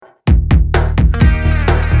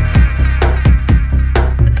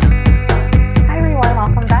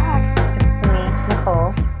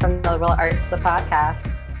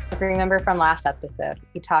podcast. If you remember from last episode,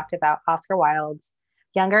 we talked about Oscar Wilde's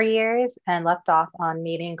younger years and left off on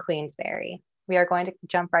meeting Queensberry. We are going to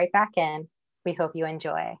jump right back in. We hope you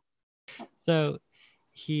enjoy. So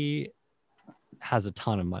he has a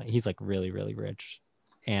ton of money. He's like really, really rich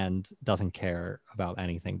and doesn't care about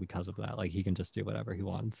anything because of that. Like he can just do whatever he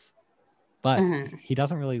wants. But he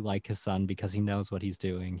doesn't really like his son because he knows what he's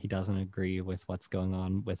doing. He doesn't agree with what's going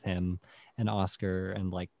on with him and Oscar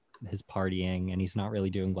and like his partying. And he's not really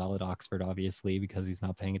doing well at Oxford, obviously, because he's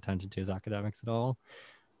not paying attention to his academics at all.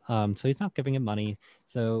 So he's not giving him money.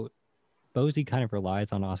 So Bosie kind of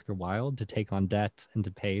relies on Oscar Wilde to take on debt and to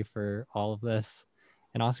pay for all of this.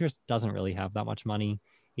 And Oscar doesn't really have that much money.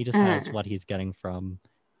 He just has what he's getting from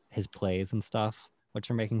his plays and stuff, which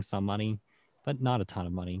are making some money, but not a ton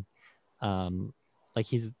of money. Like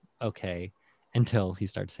he's okay until he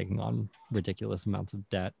starts taking on ridiculous amounts of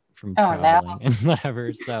debt from traveling and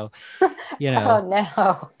whatever. So, you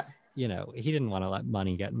know, you know, he didn't want to let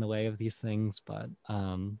money get in the way of these things. But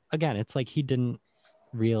again, it's like he didn't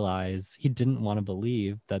realize, he didn't want to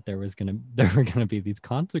believe that there were gonna be these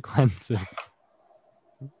consequences.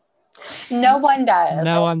 No one does.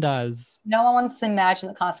 No one does. No one wants to imagine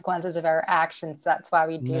the consequences of our actions. That's why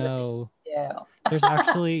we do the things we do. There's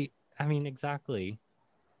actually, I mean, exactly.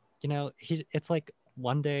 You know, it's like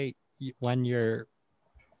one day when you're,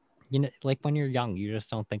 you know, like when you're young, you just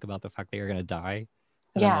don't think about the fact that you're gonna die.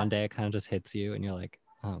 And then one day it kind of just hits you and you're like,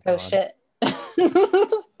 oh God. Shit.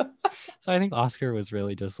 So I think Oscar was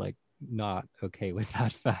really just like not okay with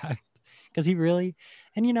that fact. Because he really,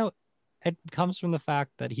 and you know, it comes from the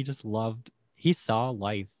fact that he saw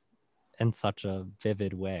life in such a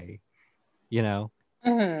vivid way, you know,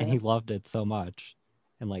 and he loved it so much.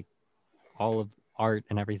 And like all of art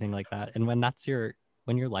and everything like that. And when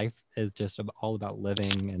your life is just all about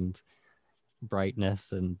living and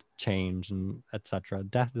brightness and change and etc.,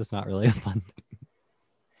 death is not really a fun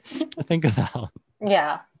thing to think about.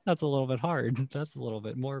 Yeah. That's a little bit hard. That's a little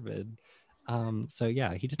bit morbid. So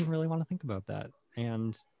yeah, he didn't really want to think about that.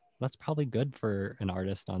 And that's probably good for an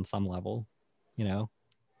artist on some level, you know?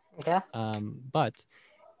 Yeah.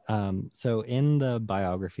 So in the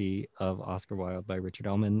biography of Oscar Wilde by Richard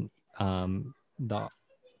Ellman,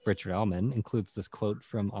 Richard Ellman includes this quote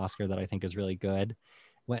from Oscar that I think is really good.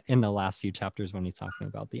 In the last few chapters when he's talking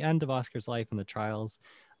about the end of Oscar's life and the trials,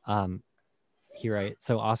 he writes,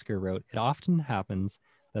 so Oscar wrote, "It often happens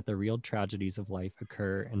that the real tragedies of life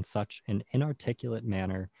occur in such an inarticulate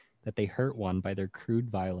manner that they hurt one by their crude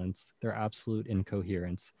violence, their absolute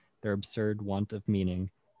incoherence, their absurd want of meaning,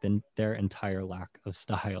 than their entire lack of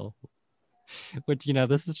style." Which, you know,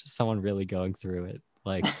 this is just someone really going through it.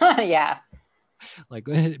 Like, yeah. Like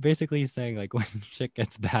basically saying like when shit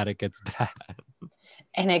gets bad, it gets bad.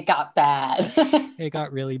 And it got bad. It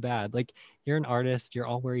got really bad. Like you're an artist, you're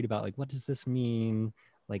all worried about like, what does this mean?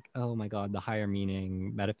 Like, oh my God, the higher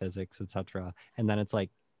meaning, metaphysics, etc. And then it's like,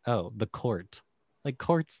 oh, the court. Like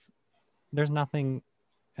courts, there's no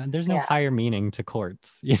higher meaning to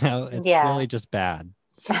courts, you know? It's really just bad.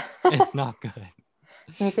 It's not good.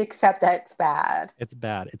 You need to accept that it's bad. It's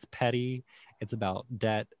bad. It's petty. It's about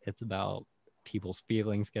debt. It's about people's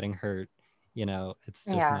feelings getting hurt. You know, it's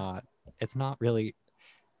just it's not really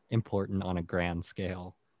important on a grand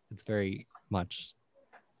scale. It's very much,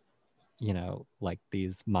 you know, like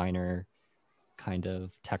these minor kind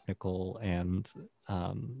of technical and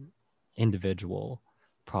individual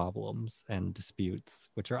problems and disputes,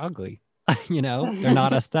 which are ugly. You know, they're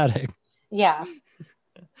not aesthetic. Yeah.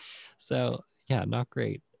 So yeah, not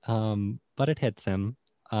great. But it hits him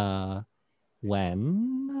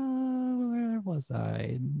when where was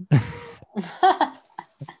I?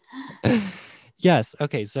 Yes.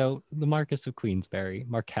 Okay. So the Marquess of Queensberry,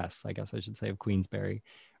 Marquess, I guess I should say, of Queensberry.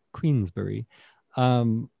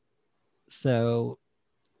 So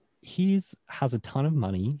has a ton of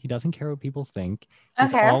money. He doesn't care what people think.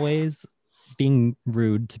 He's always being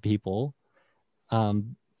rude to people.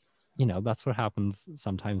 You know, that's what happens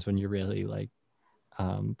sometimes when you're really like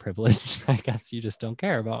privileged. I guess you just don't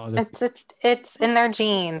care about other people. It's in their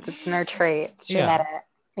genes, it's in their traits, genetic.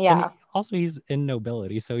 Yeah. Also, he's in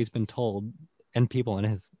nobility, so he's been told, and people in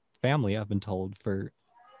his family have been told for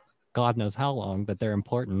God knows how long that they're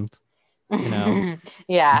important. You know.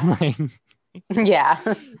 Yeah. Yeah.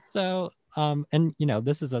 So and you know,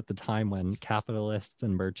 this is at the time when capitalists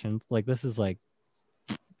and merchants, like this is like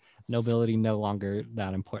nobility no longer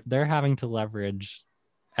that important. They're having to leverage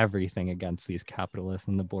everything against these capitalists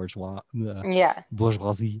and the bourgeoisie.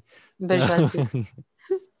 So,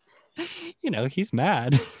 you know, he's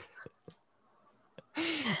mad.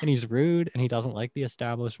 And he's rude and he doesn't like the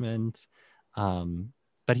establishment.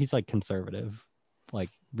 but he's like conservative, like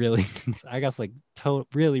really, I guess like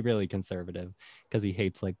really, really conservative, because he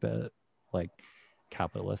hates like the like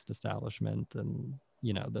capitalist establishment and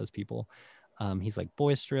those people. He's like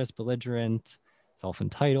boisterous, belligerent,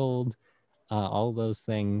 self-entitled, all those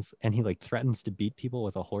things, and he like threatens to beat people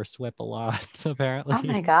with a horsewhip a lot apparently. Oh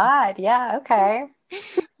my God. Yeah. Okay.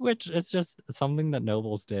 Which is just something that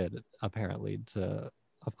nobles did apparently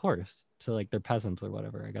of course, to like their peasants or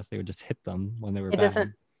whatever. I guess they would just hit them when they were It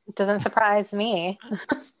bad. doesn't surprise me.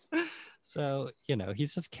 So,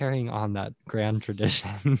 he's just carrying on that grand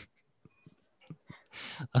tradition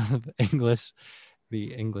of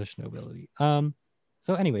the English nobility.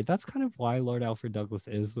 So anyway, that's kind of why Lord Alfred Douglas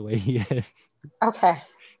is the way he is. Okay.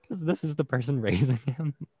 Because this is the person raising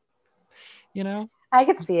him. I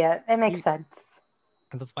could see it. It makes sense.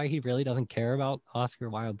 And that's why he really doesn't care about Oscar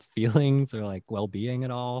Wilde's feelings or like well-being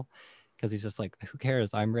at all. Because he's just like, who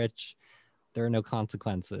cares? I'm rich. There are no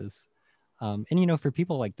consequences. And for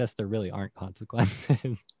people like this, there really aren't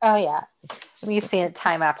consequences. Oh yeah. We've seen it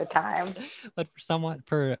time after time. But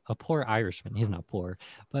for a poor Irishman, he's not poor,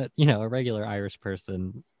 but a regular Irish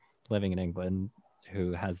person living in England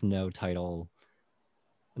who has no title,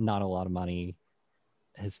 not a lot of money,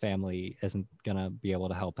 his family isn't gonna be able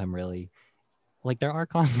to help him really. Like, there are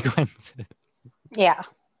consequences. Yeah.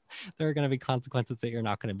 There are going to be consequences that you're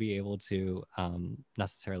not going to be able to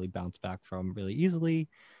necessarily bounce back from really easily.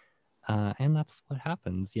 And that's what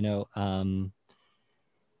happens,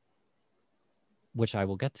 which I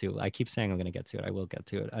will get to. I keep saying I'm going to get to it. I will get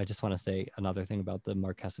to it. I just want to say another thing about the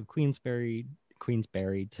Marquess of Queensberry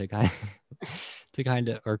to kind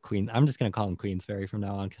of, or Queen. I'm just going to call him Queensberry from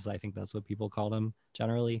now on, because I think that's what people call him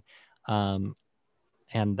generally. And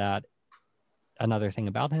that another thing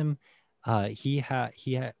about him, he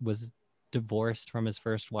was divorced from his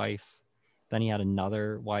first wife. Then he had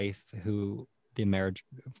another wife who their marriage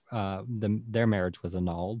was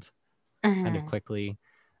annulled kind of quickly.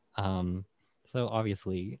 So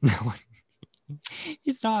obviously,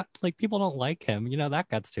 he's not like, people don't like him. That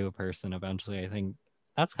gets to a person eventually. I think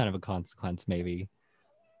that's kind of a consequence, maybe,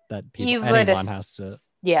 that anyone has to.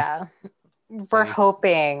 Yeah, we're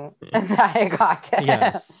hoping that it got to him.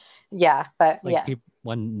 Yes. Yeah, but like, yeah,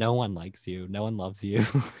 when no one likes you, no one loves you.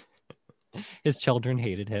 His children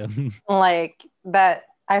hated him. Like that.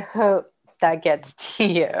 I hope that gets to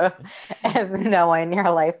you if no one in your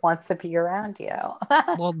life wants to be around you.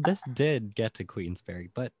 Well, this did get to Queensberry,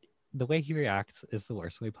 but the way he reacts is the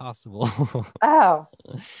worst way possible. Oh,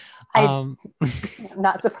 I'm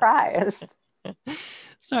not surprised.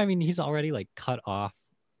 So, I mean, he's already like cut off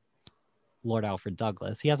Lord Alfred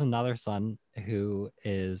Douglas. He has another son who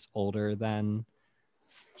is older than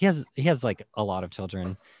he has like a lot of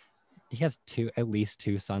children. He has at least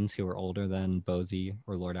two sons who are older than Bosie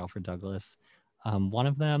or Lord Alfred Douglas. One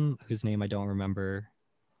of them, whose name I don't remember,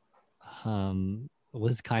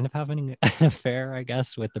 was kind of having an affair, I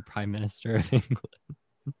guess, with the Prime Minister of England.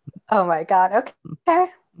 Oh my God. Okay.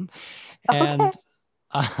 And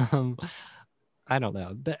I don't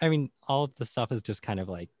know. I mean, all of the stuff is just kind of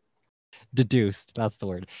like deduced. That's the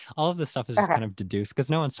word. All of this stuff is just kind of deduced, because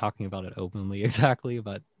no one's talking about it openly exactly,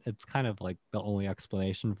 but it's kind of like the only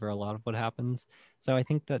explanation for a lot of what happens. So I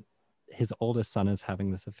think that his oldest son is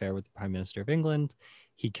having this affair with the Prime Minister of England.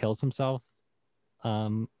 He kills himself,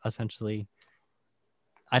 essentially.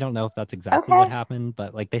 I don't know if that's exactly what happened,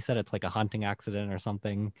 but like they said it's like a hunting accident or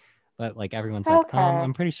something. But like everyone's like,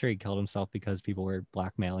 I'm pretty sure he killed himself because people were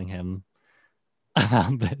blackmailing him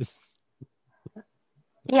about this.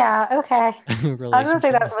 Yeah, okay. I was gonna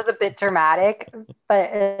say that was a bit dramatic,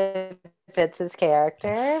 but it fits his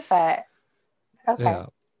character. But okay.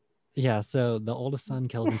 Yeah, so the oldest son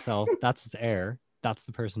kills himself. That's his heir. That's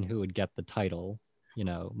the person who would get the title,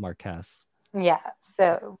 Marquess. Yeah,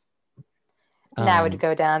 so now would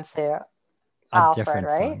go down to Alfred,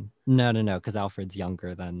 right? Son. No, because Alfred's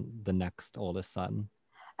younger than the next oldest son.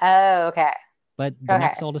 Oh, okay. But the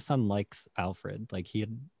next oldest son likes Alfred. Like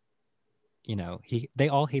they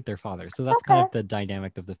all hate their father. So that's kind of the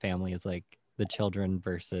dynamic of the family, is like the children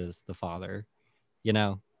versus the father,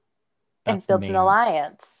 and builds an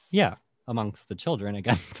alliance. Yeah, amongst the children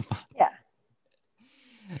against the father. Yeah.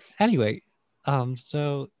 Anyway,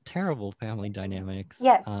 so terrible family dynamics.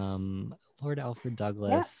 Yes. Lord Alfred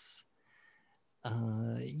Douglas.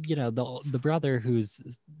 The brother who's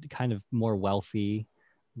kind of more wealthy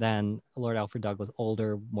than Lord Alfred Douglas,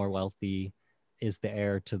 older, more wealthy, is the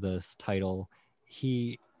heir to this title.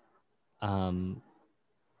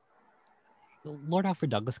 Lord Alfred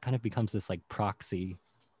Douglas kind of becomes this like proxy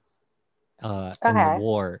in the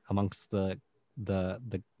war amongst the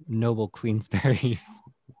noble Queensberrys.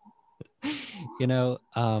 you know,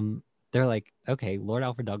 they're like, okay, Lord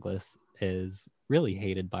Alfred Douglas is really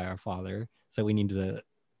hated by our father, so we need to,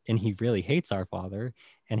 and he really hates our father,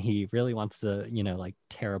 and he really wants to, you know, like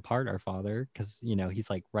tear apart our father, because, you know, he's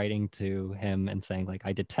like writing to him and saying like,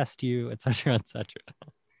 I detest you, etc., etc.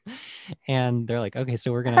 And they're like, okay,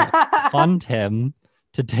 so we're gonna fund him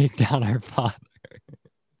to take down our father.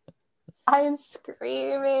 I am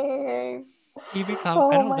screaming. He becomes, I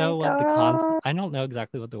Oh don't my know what the God. I don't know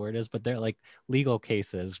exactly what the word is, but they're like legal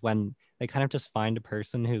cases when they kind of just find a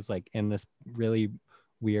person who's like in this really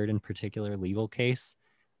weird and particular legal case,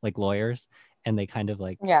 like lawyers, and they kind of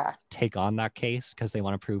like Yeah. take on that case because they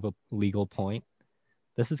want to prove a legal point.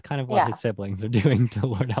 This is kind of what Yeah. his siblings are doing to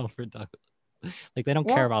Lord Alfred Douglas. Like they don't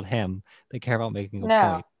care Yeah. about him, they care about making a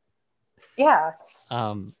No. point. Yeah.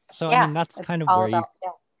 So I Yeah. mean that's It's kind of all where you, about,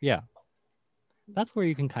 yeah. yeah, that's where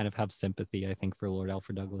you can kind of have sympathy, I think, for Lord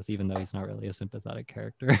Alfred Douglas, even though he's not really a sympathetic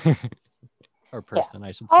character or Yeah. person,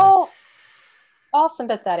 I should say. All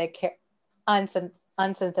sympathetic,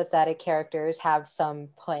 unsympathetic characters have some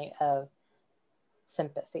point of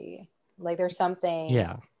sympathy. Like there's something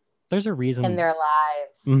Yeah, there's a in reason. their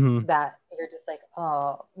lives Mm-hmm. that you're just like,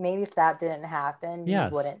 oh, maybe if that didn't happen, you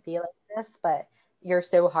Yes. wouldn't be like this. But you're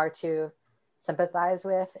so hard to sympathize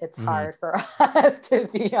with. It's Mm-hmm. hard for us to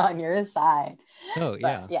be on your side. Oh But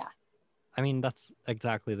yeah. yeah. I mean, that's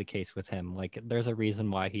exactly the case with him. Like, there's a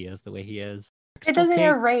reason why he is the way he is. It doesn't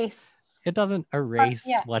Exculpate. erase. It doesn't erase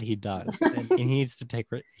Yeah. what he does, and he needs to take.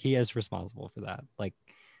 He is responsible for that. Like,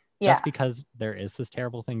 Yeah. just because there is this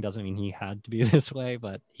terrible thing doesn't mean he had to be this way,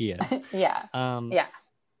 but he is. Yeah. Yeah.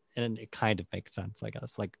 And it kind of makes sense, I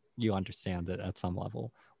guess. Like you understand it at some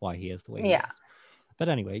level why he is the way he Yeah. is. But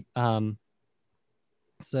anyway,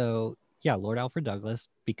 so yeah, Lord Alfred Douglas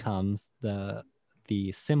becomes the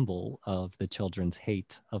symbol of the children's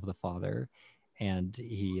hate of the father, and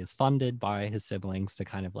he is funded by his siblings to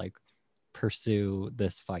kind of like pursue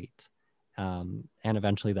this fight. And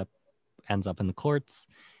eventually that ends up in the courts,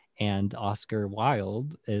 and Oscar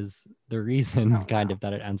Wilde is the reason kind of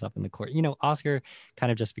that it ends up in the court. You know, Oscar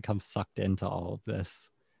kind of just becomes sucked into all of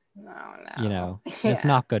this. No. You know, Yeah. it's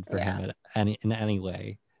not good for him in any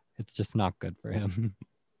way. It's just not good for him.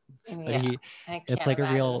 But Yeah. it's like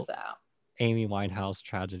a real so. Amy Winehouse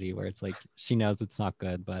tragedy where it's like she knows it's not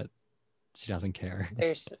good, but she doesn't care.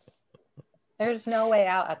 There's no way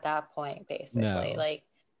out at that point, basically. No. Like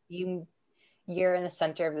you're in the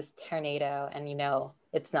center of this tornado and you know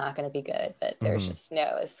it's not going to be good, but there's just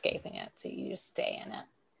no escaping it, so you just stay in it.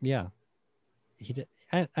 Yeah.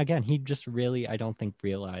 He just really, I don't think,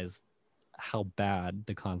 realized how bad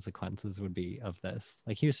the consequences would be of this.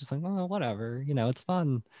 Like he was just like, oh, whatever, you know, it's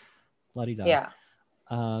fun. La-di-da. Yeah.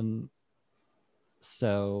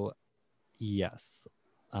 So yes,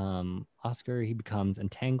 Oscar, he becomes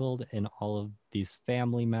entangled in all of these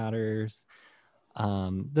family matters.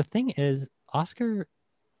 The thing is, Oscar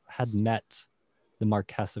had met the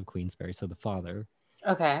Marquess of Queensberry, so the father.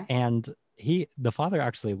 Okay. And the father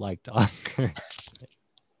actually liked Oscar.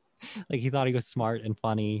 Like he thought he was smart and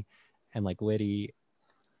funny and like witty,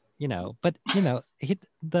 you know, but you know,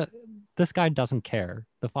 this guy doesn't care.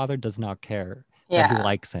 The father does not care that he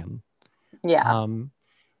likes him. Yeah.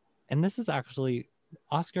 And this is actually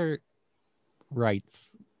Oscar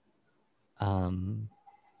writes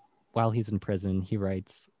while he's in prison, he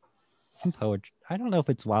writes some poetry. I don't know if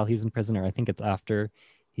it's while he's in prison or I think it's after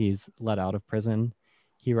he's let out of prison.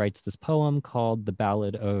 He writes this poem called The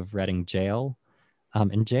Ballad of Reading Gaol.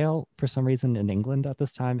 And jail, for some reason, in England at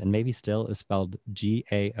this time, and maybe still, is spelled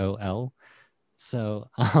Gaol. So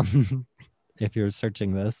if you're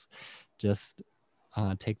searching this, just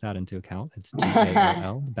take that into account. It's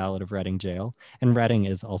Gaol, The Ballad of Reading Gaol. And Reading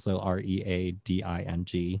is also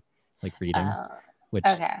Reading, like reading, which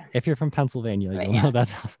if you're from Pennsylvania, you'll know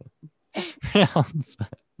that's how it's pronounced.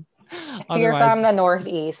 If you're from the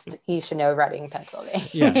Northeast, you should know Reading, Pennsylvania.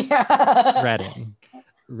 Yes,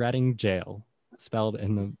 Reading Gaol. Spelled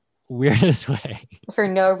in the weirdest way. For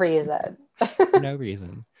no reason. For no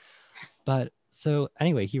reason. But so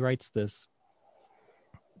anyway, he writes this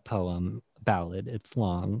poem, ballad. It's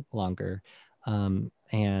longer. And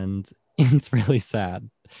it's really sad.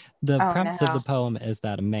 The premise of the poem is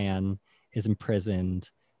that a man is imprisoned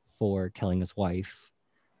for killing his wife.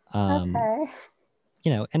 You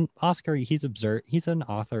know, and Oscar, he's an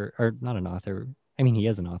author, or not an author. I mean, he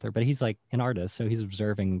is an author, but he's like an artist, so he's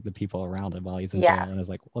observing the people around him while he's in jail, and is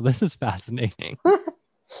like, "Well, this is fascinating."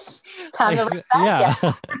 Time to write that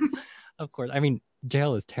down. Of course. I mean,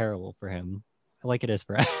 jail is terrible for him, like it is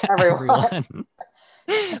for everyone.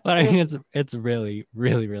 But I mean, it's really,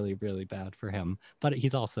 really, really, really bad for him. But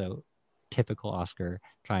he's also typical Oscar,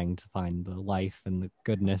 trying to find the life and the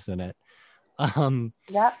goodness in it.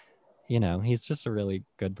 Yep. You know, he's just a really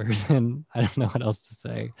good person. I don't know what else to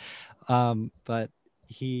say. But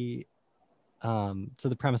he, so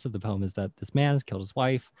the premise of the poem is that this man has killed his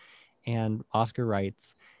wife, and Oscar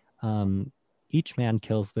writes, each man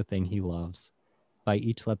kills the thing he loves. By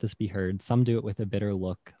each let this be heard. Some do it with a bitter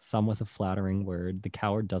look, some with a flattering word. The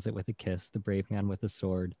coward does it with a kiss, the brave man with a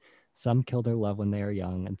sword. Some kill their love when they are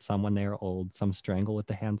young, and some when they are old. Some strangle with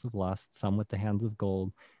the hands of lust, some with the hands of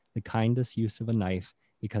gold. The kindest use of a knife,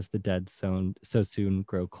 because the dead so soon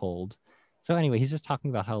grow cold. So anyway, he's just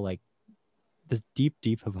talking about how like this deep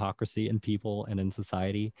hypocrisy in people and in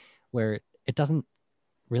society, where it doesn't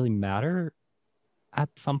really matter at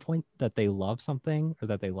some point that they love something or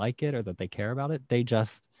that they like it or that they care about it. They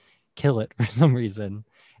just kill it for some reason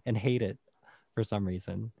and hate it for some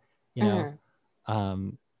reason, you know?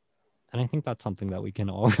 And I think that's something that we can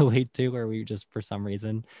all relate to, where we just for some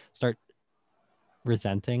reason start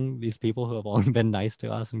resenting these people who have only been nice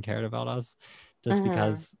to us and cared about us just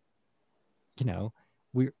because, you know,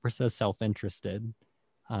 we're so self-interested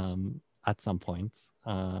at some points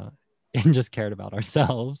and just cared about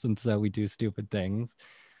ourselves, and so we do stupid things,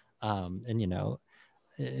 and you know,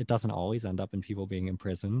 it doesn't always end up in people being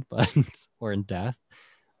imprisoned, but or in death,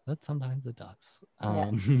 but sometimes it does.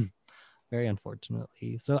 Very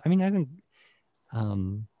unfortunately. So I mean, I think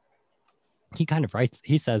he kind of writes,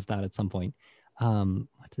 he says that at some point.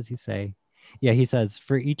 What does he say? Yeah, he says,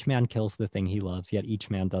 for each man kills the thing he loves, yet each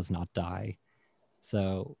man does not die.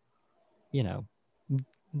 So, you know,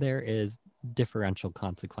 there is differential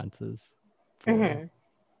consequences for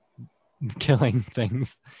killing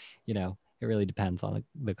things. You know, it really depends on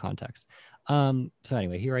the context. So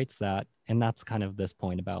anyway, he writes that, and that's kind of this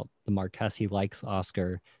point about the Marquess. He likes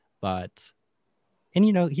Oscar, but, and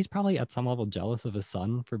you know, he's probably at some level jealous of his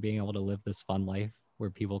son for being able to live this fun life where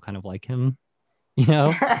people kind of like him, you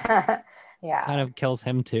know? Yeah. Kind of kills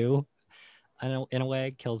him too. I know, in a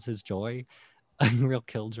way, kills his joy, real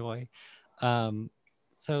killjoy.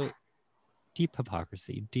 So deep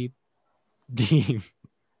hypocrisy, deep.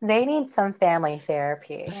 They need some family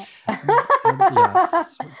therapy.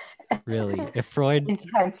 Yes, really. If Freud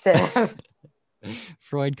intensive.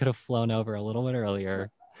 Freud could have flown over a little bit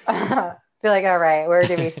earlier. Be like, all right, where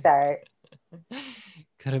do we start?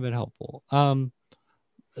 Could have been helpful.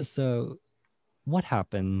 So what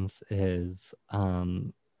happens is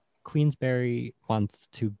Queensberry wants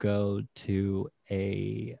to go to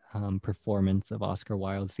a performance of Oscar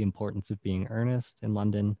Wilde's The Importance of Being Earnest in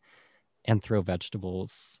London and throw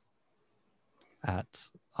vegetables at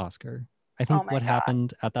Oscar. I think what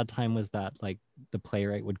happened at that time was that like the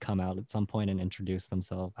playwright would come out at some point and introduce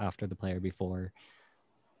themselves after the play or before.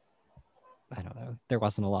 I don't know. There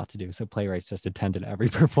wasn't a lot to do, so playwrights just attended every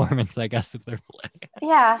performance, I guess, of their play.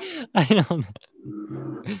 Yeah. I don't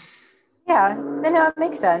know. Yeah, no, it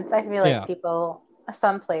makes sense. I feel like people,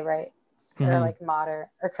 some playwrights or like modern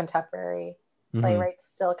or contemporary playwrights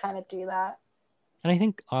still kind of do that. And I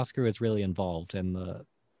think Oscar was really involved in the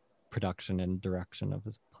production and direction of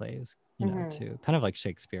his plays, you know, too. Kind of like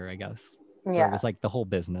Shakespeare, I guess. Yeah. It was like the whole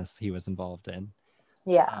business he was involved in.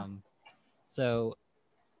 Yeah. So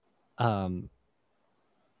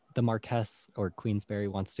the Marquess or Queensberry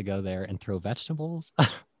wants to go there and throw vegetables.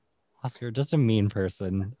 Oscar, just a mean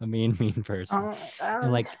person, a mean person.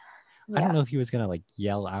 And like, I don't know if he was gonna like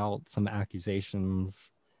yell out some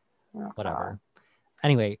accusations, whatever.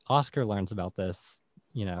 Anyway, Oscar learns about this,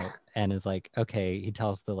 you know, and is like, okay, he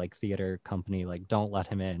tells the like theater company, like, don't let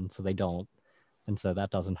him in. So they don't. And so that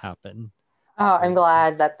doesn't happen. Oh, I'm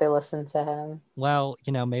glad that they listened to him. Well,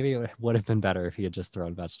 you know, maybe it would have been better if he had just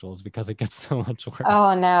thrown vegetables because it gets so much worse.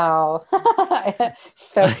 Oh no.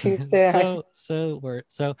 So too soon.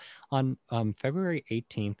 So on February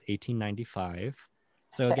 18th, 1895.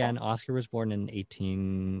 So again, Oscar was born in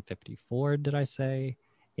 1854, did I say?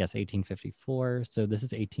 Yes, 1854. So this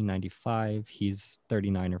is 1895. He's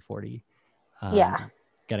 39 or 40.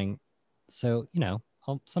 So, you know,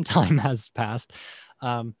 some time has passed.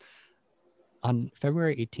 On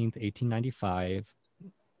February 18th, 1895,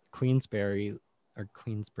 Queensberry,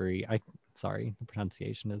 sorry, the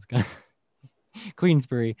pronunciation is good.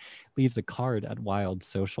 Queensberry leaves a card at Wilde's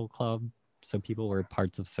social club. So people were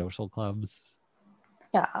parts of social clubs.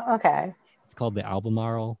 Yeah, okay. It's called the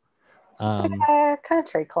Albemarle. It's like a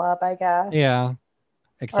country club, I guess. Yeah.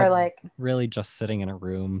 Except or like really just sitting in a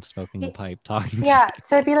room, smoking a pipe, talking. Yeah,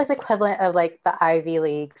 so it'd be like the equivalent of like the Ivy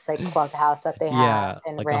Leagues, like clubhouse that they have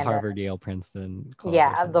in like random. a Harvard, Yale, Princeton club.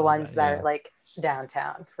 Yeah, the ones that are like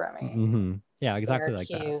downtown for me. Yeah, exactly like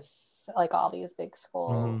that. Syracuse, like all these big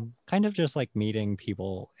schools. Kind of just like meeting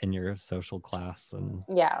people in your social class and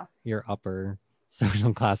Yeah. your upper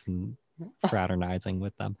social class and fraternizing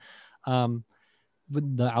with them.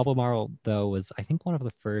 But the Albemarle though was, I think, one of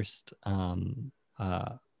the first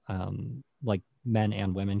like men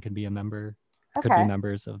and women could be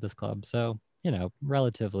members of this club. So,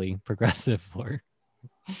 relatively progressive for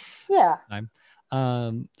time.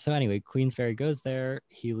 So anyway, Queensberry goes there.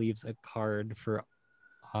 He leaves a card for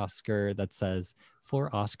Oscar that says,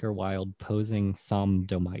 "For Oscar Wilde, posing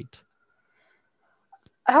sodomite."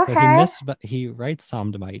 Okay. So he writes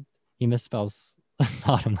sodomite. He misspells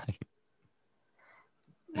sodomite.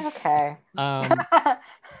 Okay.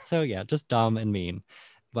 So yeah, just dumb and mean,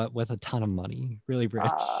 but with a ton of money, really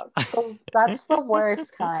rich. That's the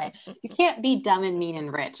worst kind. You can't be dumb and mean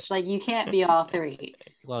and rich. Like, you can't be all three.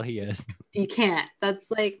 Well, he is. You can't. That's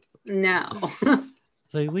like, no.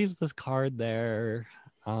 So he leaves this card there.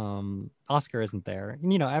 Oscar isn't there.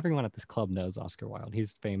 And, everyone at this club knows Oscar Wilde.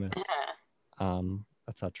 He's famous,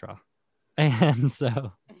 etc. And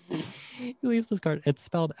so he leaves this card. It's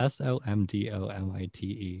spelled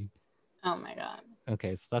SOMDOMITE. Oh my God.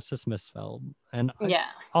 Okay, so that's just misspelled. And yeah.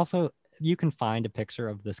 Also, you can find a picture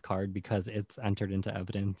of this card because it's entered into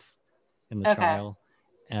evidence in the trial.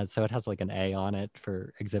 And so it has like an A on it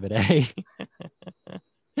for Exhibit A.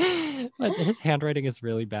 But his handwriting is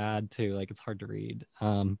really bad too. Like, it's hard to read.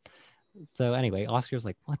 So anyway, Oscar's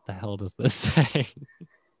like, what the hell does this say?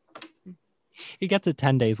 He gets it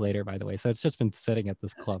 10 days later, by the way. So it's just been sitting at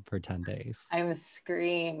this club for 10 days. I'm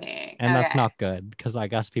screaming. And that's not good, because I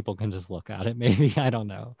guess people can just look at it. Maybe, I don't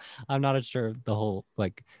know. I'm not sure the whole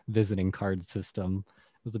like visiting card system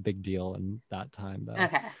was a big deal in that time, though.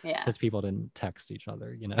 Okay, yeah. Because people didn't text each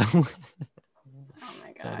other, Oh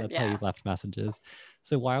my God. So that's how you left messages.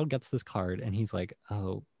 So Wilde gets this card and he's like,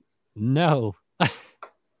 oh, no,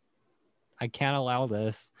 I can't allow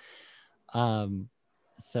this.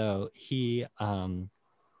 So he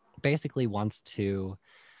basically wants to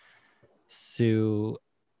sue.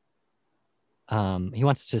 He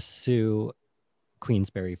wants to sue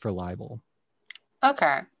Queensberry for libel.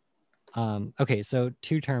 Okay. Okay, so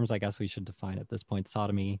two terms I guess we should define at this point.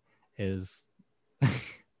 Sodomy is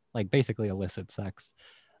like basically illicit sex,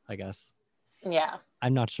 I guess. Yeah.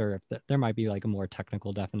 I'm not sure if there might be like a more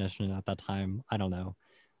technical definition at that time. I don't know.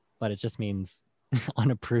 But it just means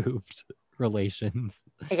unapproved relations.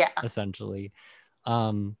 Yeah. Essentially.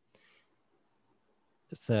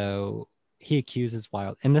 So he accuses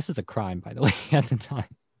Wilde, and this is a crime, by the way, at the time.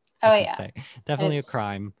 Definitely a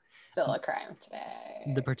crime. Still a crime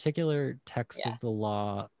today. The particular text of the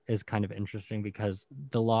law is kind of interesting because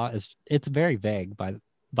the law it's very vague, by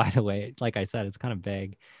the way. Like I said, it's kind of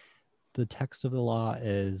vague. The text of the law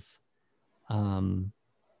is so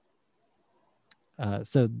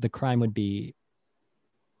the crime would be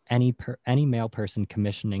any male person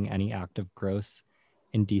commissioning any act of gross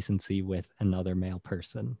indecency with another male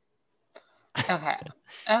person. Okay.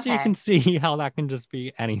 So you can see how that can just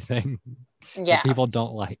be anything that people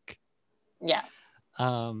don't like. Yeah.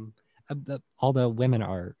 Although women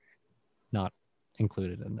are not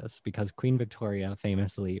included in this, because Queen Victoria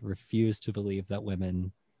famously refused to believe that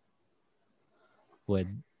women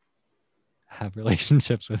would have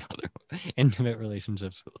relationships with intimate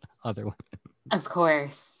relationships with other women. Of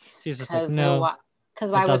course. She's just like, no,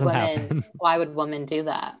 because why would women do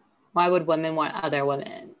that? Why would women want other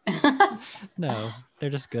women? No, they're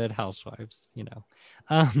just good housewives,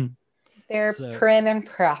 They're prim and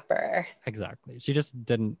proper. Exactly. She just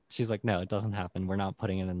didn't. She's like, no, it doesn't happen. We're not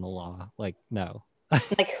putting it in the law. Like, no.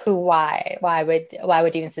 Like, who? Why would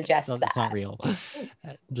you even suggest that? It's not real.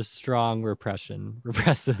 Just strong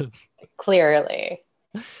repressive. Clearly,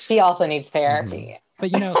 she also needs therapy.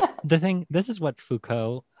 Mm-hmm. But this is what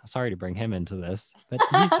Foucault. Sorry to bring him into this, but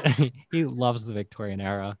he loves the Victorian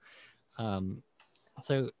era.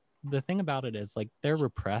 So the thing about it is, like, they're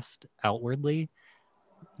repressed outwardly,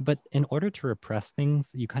 but in order to repress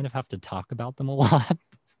things, you kind of have to talk about them a lot.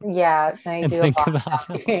 Yeah, I do think about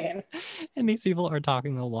them. And these people are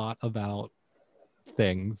talking a lot about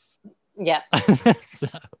things. Yeah.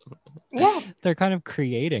 They're kind of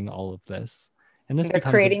creating all of this. And they're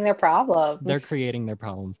creating their problems. They're creating their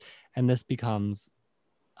problems. And this becomes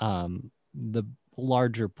the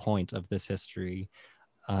larger point of this history,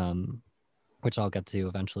 which I'll get to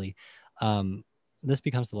eventually. This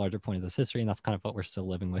becomes the larger point of this history, and that's kind of what we're still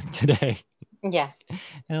living with today. Yeah.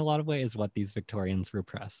 In a lot of ways, what these Victorians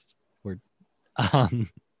repressed were.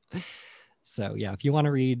 So yeah, if you want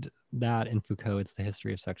to read that in Foucault, it's The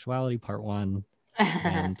History of Sexuality, Part 1.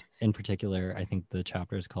 And in particular, I think the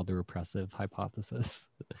chapter is called The Repressive Hypothesis.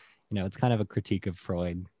 You know, it's kind of a critique of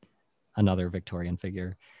Freud, another Victorian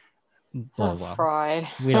figure. Blah, blah, blah. Freud.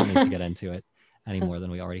 We don't need to get into it any more than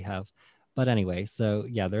we already have. But anyway, so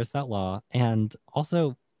yeah, there's that law. And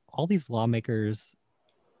also all these lawmakers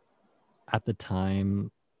at the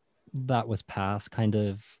time that was passed kind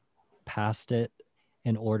of passed it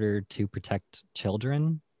in order to protect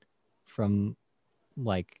children from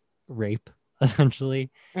like rape, essentially.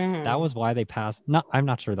 That was why they passed. I'm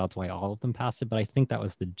not sure that's why all of them passed it, but I think that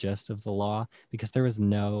was the gist of the law, because there was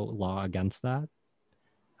no law against that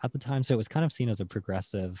at the time. So it was kind of seen as a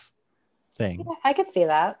progressive thing. Yeah, I could see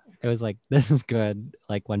that. It was like, this is good.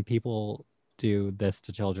 Like, when people do this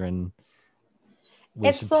to children,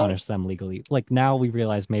 we should punish them legally. Like, now we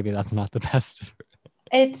realize maybe that's not the best.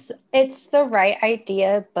 It's the right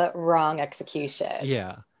idea, but wrong execution.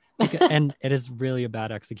 Yeah. And it is really a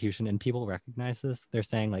bad execution, and people recognize this. They're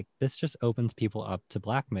saying like, this just opens people up to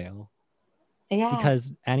blackmail. Yeah.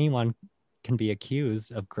 Because anyone can be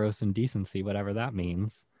accused of gross indecency, whatever that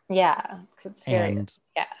means. Yeah. It's very,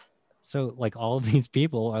 yeah. So like all of these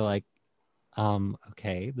people are like,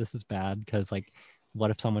 okay, this is bad, because like,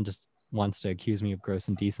 what if someone just wants to accuse me of gross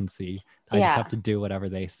indecency? I just have to do whatever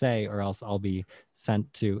they say, or else I'll be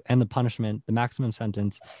sent to, and the punishment, the maximum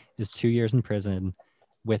sentence is 2 years in prison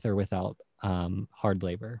with or without hard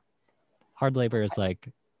labor. Hard labor is like,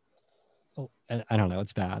 oh, I don't know,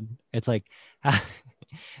 it's bad. It's like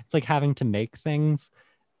it's like having to make things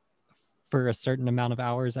for a certain amount of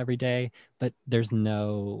hours every day, but there's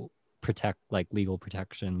no legal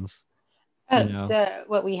protections. Oh, you know? So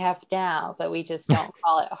what we have now, but we just don't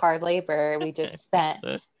call it hard labor. We just sent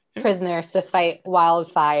prisoners to fight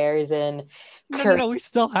wildfires and no, we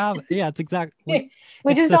still have it. Yeah, it's exactly.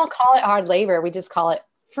 We just don't call it hard labor. We just call it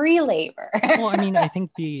free labor. Well, I mean, I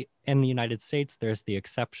think in the United States, there's the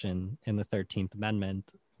exception in the 13th Amendment,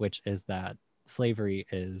 which is that slavery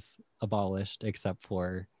is abolished except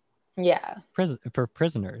for for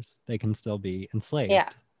prisoners. They can still be enslaved. Yeah.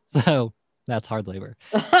 So that's hard labor.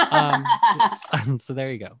 So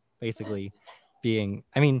there you go. Basically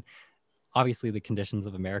I mean, obviously the conditions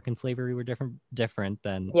of American slavery were different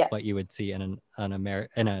than what you would see in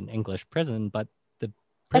an English prison, but the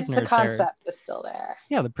prisoners, the concept is still there.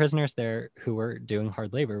 Yeah, the prisoners there who were doing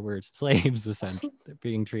hard labor were slaves, essentially,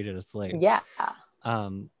 being treated as slaves. Yeah.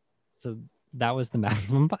 So that was the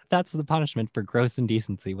maximum. That's the punishment for gross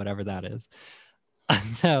indecency, whatever that is.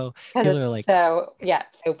 So people are like, so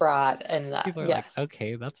broad, and people are like,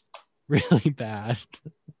 okay, that's really bad.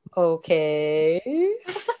 Okay.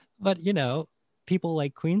 But you know, people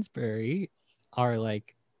like Queensberry are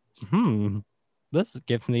like, this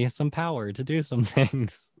gives me some power to do some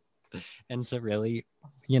things, and to really,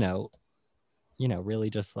 really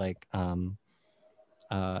just like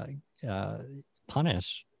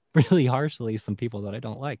punish really harshly some people that I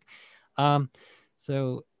don't like.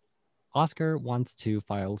 So Oscar wants to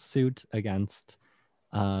file suit against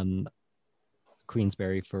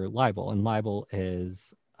Queensberry for libel, and libel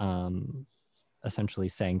is essentially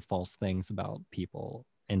saying false things about people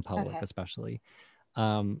in public, especially.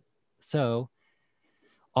 So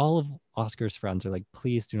all of Oscar's friends are like,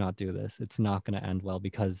 please do not do this. It's not going to end well,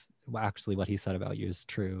 because actually what he said about you is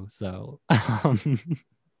true. So,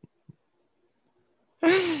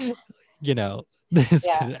 this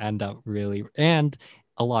could end up really, and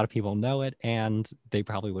a lot of people know it, and they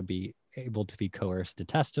probably would be able to be coerced to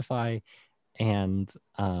testify. And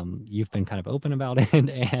you've been kind of open about it,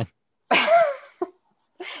 and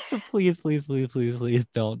so please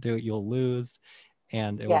don't do it. You'll lose,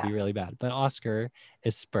 and it will be really bad. But Oscar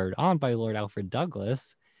is spurred on by Lord Alfred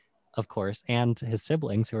Douglas, of course, and his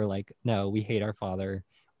siblings, who are like, no, we hate our father.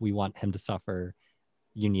 We want him to suffer.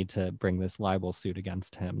 You need to bring this libel suit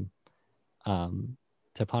against him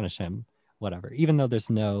to punish him, whatever, even though there's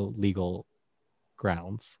no legal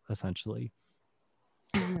grounds, essentially.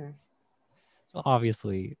 So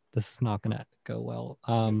obviously this is not going to go well.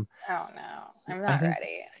 Oh no, I'm not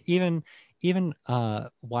ready. Even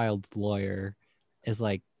Wilde's lawyer is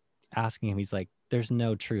like asking him, he's like, there's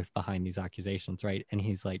no truth behind these accusations, right? And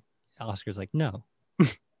he's like, Oscar's like, no.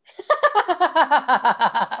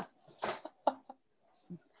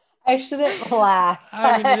 I shouldn't laugh.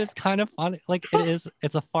 I mean, it is kind of funny. Like,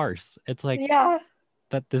 it's a farce. It's like,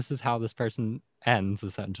 that this is how this person ends,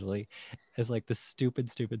 essentially. It's like this stupid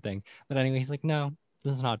thing. But anyway, he's like, no,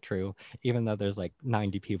 this is not true, even though there's like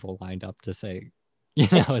 90 people lined up to say,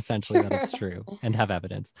 essentially that it's true and have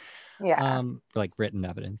evidence, like written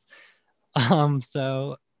evidence.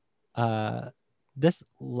 So this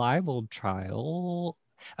libel trial,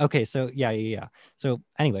 okay, so so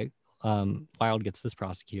anyway, Wilde gets this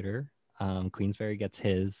prosecutor, Queensberry gets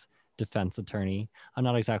his defense attorney. I'm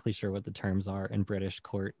not exactly sure what the terms are in British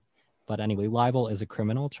court, but anyway, libel is a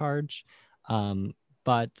criminal charge.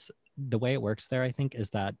 But the way it works there, I think, is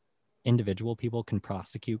that individual people can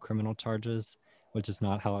prosecute criminal charges, which is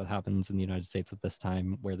not how it happens in the United States at this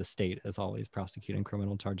time, where the state is always prosecuting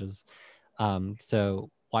criminal charges. So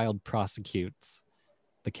Wilde prosecutes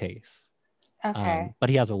the case. Okay. But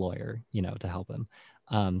he has a lawyer, to help him.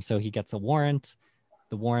 So he gets a warrant.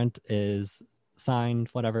 The warrant is signed,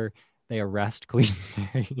 whatever. They arrest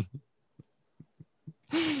Queensberry.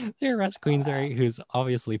 They arrest Queensberry, who's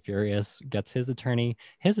obviously furious, gets his attorney.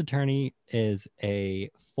 His attorney is a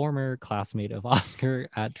former classmate of Oscar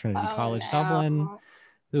at Trinity College, Dublin,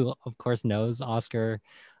 who, of course, knows Oscar,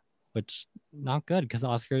 which not good because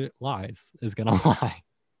Oscar is going to lie.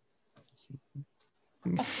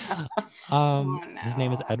 His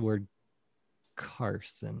name is Edward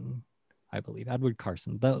Carson, I believe. Edward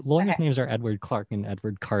Carson. The lawyers' names are Edward Clark and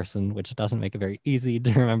Edward Carson, which doesn't make it very easy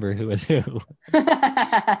to remember who is who.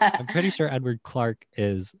 I'm pretty sure Edward Clark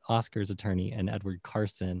is Oscar's attorney and Edward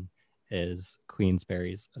Carson is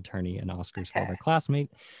Queensberry's attorney and Oscar's former classmate.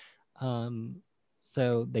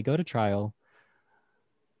 So they go to trial,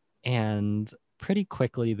 and pretty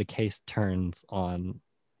quickly the case turns on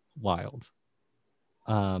Wilde.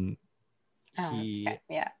 He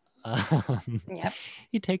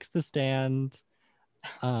takes the stand,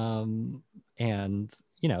 and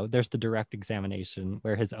there's the direct examination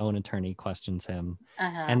where his own attorney questions him,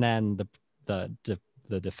 and then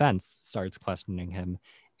the defense starts questioning him,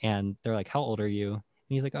 and they're like, "How old are you?" And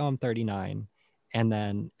he's like, "Oh, I'm 39." And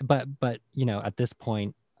then, but at this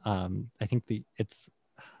point, I think it's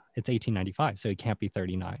 1895, so he can't be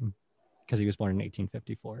 39 because he was born in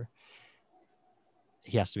 1854.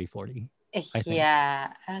 He has to be 40.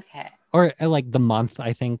 Yeah. Okay. Or like the month,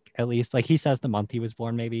 I think, at least. Like he says the month he was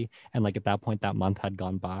born, maybe. And like at that point, that month had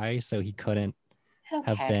gone by. So he couldn't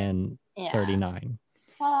have been 39.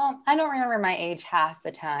 Well, I don't remember my age half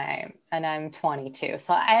the time, and I'm 22.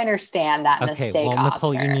 So I understand that mistake, well,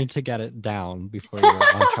 Nicole, Oscar. you need to get it down before you're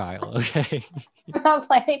on trial, okay? I'm not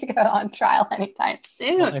planning to go on trial anytime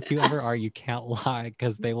soon. Well, if you ever are, you can't lie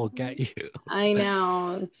because they will get you. I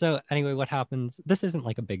know. So anyway, what happens? This isn't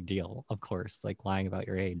like a big deal, of course, like lying about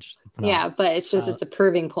your age. It's not, yeah, but it's just it's a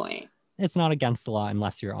proving point. It's not against the law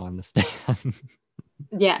unless you're on the stand.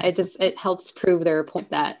 Yeah, it helps prove their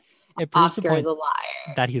point that Oscar is a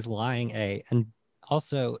liar. That he's lying, and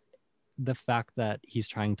also the fact that he's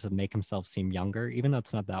trying to make himself seem younger, even though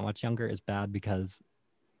it's not that much younger, is bad because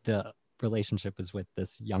the relationship is with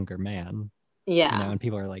this younger man. Yeah. And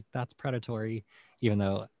people are like, that's predatory, even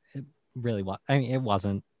though it really was. I mean, it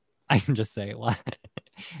wasn't. I can just say it was.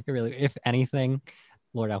 It really, if anything,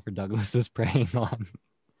 Lord Alfred Douglas is preying on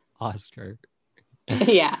Oscar.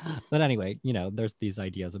 Yeah. But anyway, there's these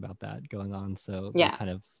ideas about that going on. So it kind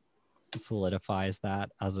of solidifies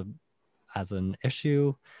that as an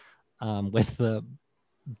issue with the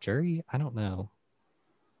jury. I don't know.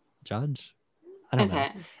 Judge? I don't know.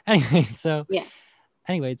 Anyway, so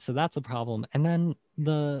so that's a problem. And then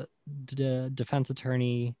the defense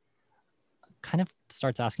attorney kind of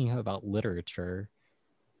starts asking him about literature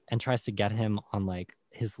and tries to get him on like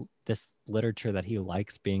this literature that he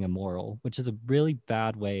likes being immoral, which is a really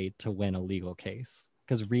bad way to win a legal case,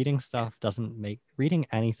 because reading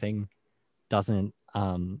anything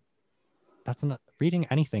reading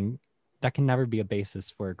anything that can never be a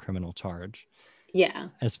basis for a criminal charge. Yeah.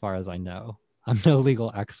 As far as I know. I'm no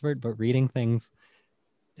legal expert, but reading things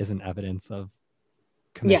isn't evidence of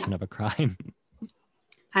commission of a crime.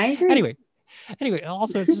 I agree. Anyway,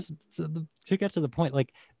 also it's just to get to the point,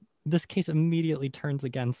 like this case immediately turns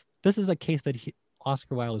against, this is a case that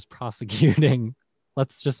Oscar Wilde is prosecuting.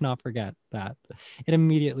 Let's just not forget that. It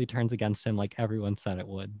immediately turns against him like everyone said it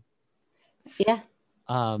would. Yeah.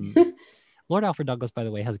 Lord Alfred Douglas, by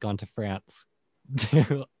the way, has gone to France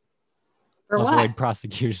to avoid what?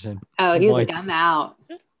 Prosecution. Oh, he's like, I'm out.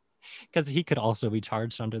 Because he could also be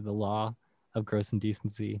charged under the law of gross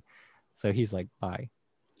indecency. So he's like, bye.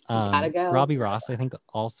 Gotta go. Robbie Ross, I think,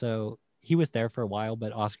 also, he was there for a while,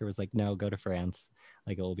 but Oscar was like, no, go to France.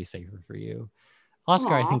 Like, it will be safer for you.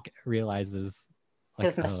 Oscar, I think, realizes like,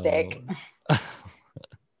 his mistake.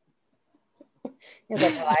 He's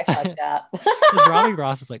like, oh, I fucked up. Robbie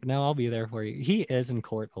Ross is like, no, I'll be there for you. He is in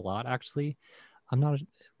court a lot, actually.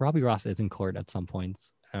 Robbie Ross is in court at some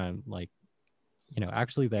points. Like,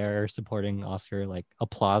 actually there supporting Oscar, like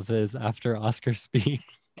applauses after Oscar speaks.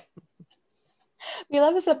 We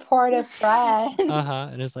love a supportive friend.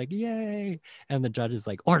 And it's like, yay. And the judge is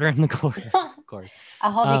like, order in the court. Of course.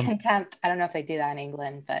 I'll hold you contempt. I don't know if they do that in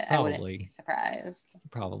England, but probably. I wouldn't be surprised.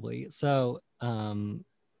 Probably. So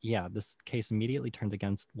yeah, this case immediately turns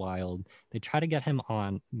against Wilde. They try to get him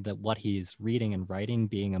on what he's reading and writing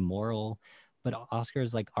being immoral, but Oscar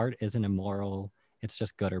is like, art isn't immoral, it's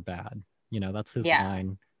just good or bad. That's his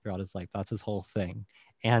line throughout his life. That's his whole thing.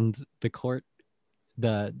 And the court,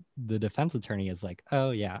 the defense attorney is like,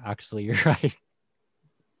 oh yeah, actually you're right.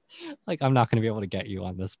 Like, I'm not going to be able to get you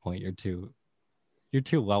on this point. You're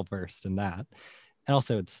too well versed in that. And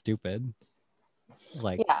also it's stupid.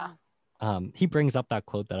 Like, he brings up that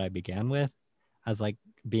quote that I began with as like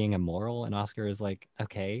being immoral, and Oscar is like,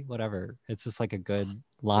 okay, whatever. It's just like a good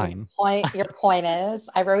line. Your point is,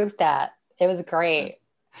 I wrote that. It was great.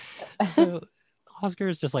 So Oscar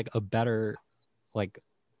is just like a better like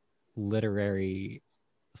literary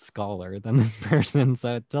scholar than this person,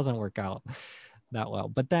 so it doesn't work out that well.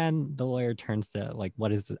 But then the lawyer turns to like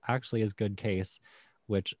what is actually his good case,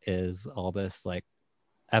 which is all this like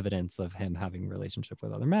evidence of him having a relationship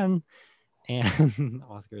with other men. And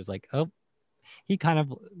Oscar is like, oh, he kind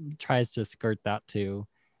of tries to skirt that too,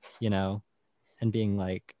 and being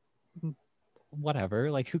like, whatever,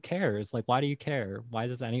 like, who cares? Like, why do you care? Why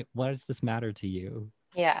does this matter to you?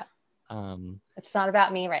 Yeah. It's not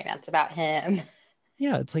about me right now. It's about him.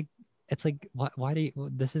 Yeah. It's like, why do you,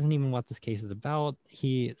 this isn't even what this case is about.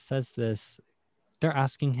 He says this, they're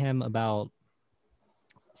asking him about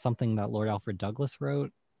something that Lord Alfred Douglas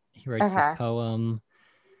wrote. He writes this poem,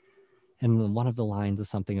 and one of the lines is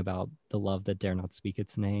something about the love that dare not speak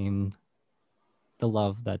its name. The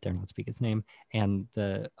love that dare not speak its name. And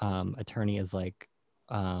the attorney is like,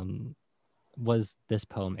 was this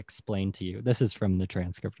poem explained to you? This is from the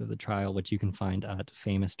transcript of the trial, which you can find at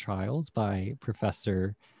Famous Trials by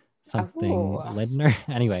Professor something Lindner.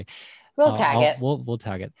 Anyway, we'll tag it. We'll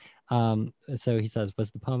tag it. So he says,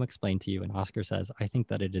 was the poem explained to you? And Oscar says, I think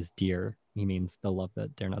that it is dear. He means the love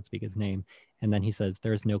that dare not speak his name. And then he says,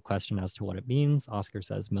 there is no question as to what it means. Oscar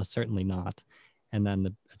says, most certainly not. And then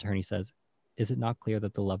the attorney says, is it not clear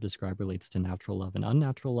that the love described relates to natural love and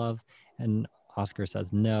unnatural love? And Oscar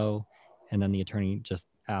says, no. And then the attorney just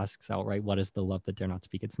asks outright, what is the love that dare not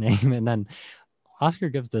speak its name? And then Oscar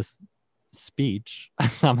gives this speech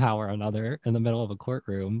somehow or another in the middle of a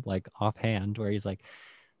courtroom, like offhand, where he's like,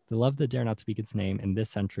 the love that dare not speak its name in this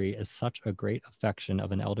century is such a great affection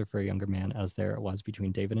of an elder for a younger man as there was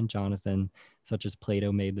between David and Jonathan, such as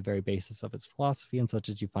Plato made the very basis of his philosophy, and such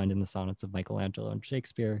as you find in the sonnets of Michelangelo and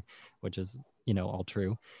Shakespeare, which is, all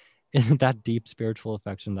true. That deep spiritual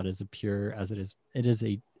affection that is as pure as it is, it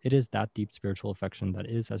is that deep spiritual affection that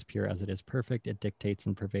is as pure as it is perfect. It dictates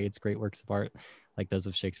and pervades great works of art like those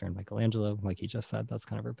of Shakespeare and Michelangelo. Like he just said, that's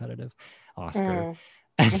kind of repetitive. Oscar.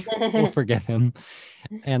 We'll forgive him.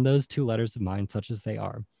 And those two letters of mine, such as they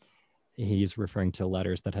are, he's referring to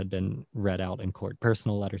letters that had been read out in court,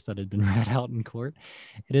 personal letters that had been read out in court.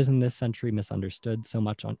 It is in this century misunderstood, so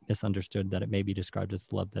much misunderstood that it may be described as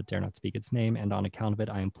the love that dare not speak its name. And on account of it,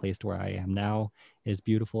 I am placed where I am now. It is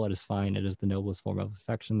beautiful. It is fine. It is the noblest form of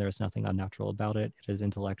affection. There is nothing unnatural about it. It is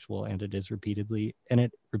intellectual, and it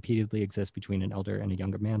repeatedly exists between an elder and a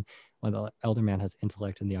younger man. When the elder man has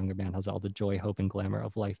intellect and the younger man has all the joy, hope, and glamour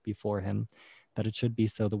of life before him. That it should be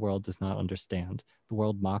so, the world does not understand. The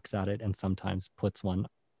world mocks at it and sometimes puts one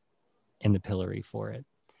in the pillory for it.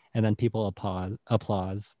 And then people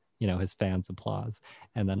applause, his fans applause,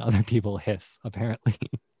 and then other people hiss, apparently.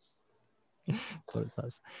 That's what it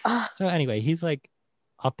says. So anyway, he's like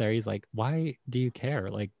up there, he's like, why do you care?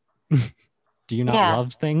 Like, do you not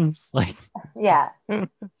love things? Like, yeah.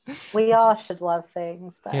 We all should love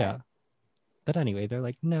things, but yeah. But anyway, they're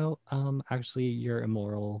like, no, actually you're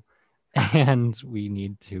immoral and we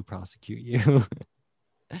need to prosecute you.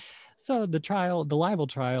 So the libel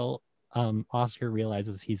trial, Oscar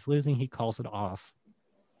realizes he's losing. He calls it off.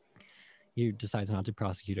 He decides not to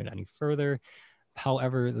prosecute it any further.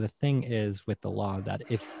 However, the thing is with the law that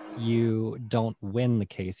if you don't win the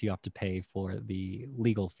case, you have to pay for the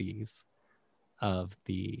legal fees of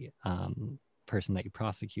the person that you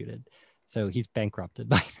prosecuted. So he's bankrupted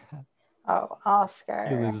by that. Oh, Oscar.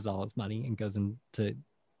 He loses all his money and goes into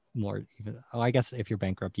more I guess if you're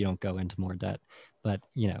bankrupt you don't go into more debt, but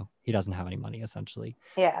he doesn't have any money essentially.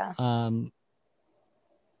 Yeah.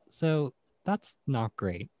 So that's not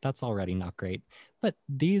great. That's already not great. But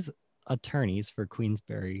these attorneys for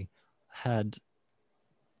Queensberry had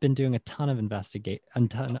been doing a ton of investigating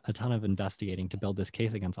to build this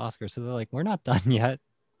case against Oscar. So they're like, we're not done yet.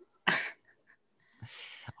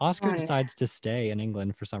 Oscar decides to stay in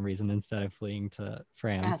England for some reason instead of fleeing to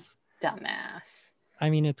France. That's dumbass. I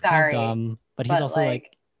mean, it's kind of dumb, but he's also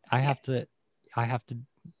like, I have to,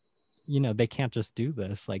 they can't just do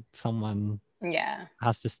this. Like someone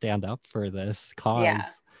has to stand up for this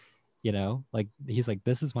cause. you know, like he's like,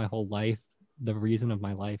 this is my whole life, the reason of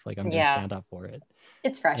my life, like I'm gonna Yeah. stand up for it.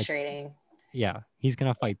 It's frustrating. Yeah, he's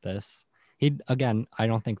gonna fight this. He, again, I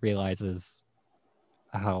don't think realizes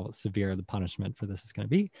how severe the punishment for this is going to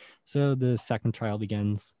be. So the second trial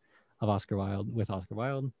begins of Oscar Wilde with Oscar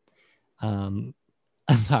Wilde.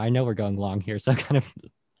 So I know we're going long here, so kind of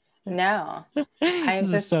No,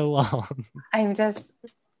 this is so long.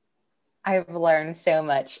 I've learned so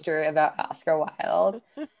much, Drew, about Oscar Wilde.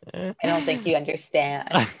 I don't think you understand.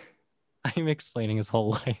 I'm explaining his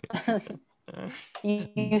whole life.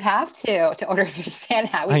 You have to order to understand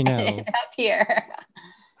how we I know. ended up here.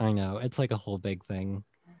 I know. It's like a whole big thing,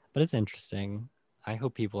 but it's interesting. I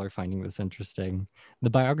hope people are finding this interesting. The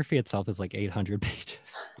biography itself is like 800 pages.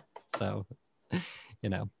 So, you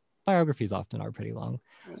know, biographies often are pretty long.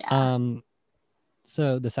 Yeah.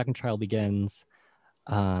 So the second trial begins.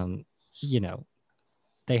 You know,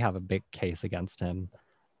 they have a big case against him.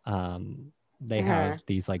 They have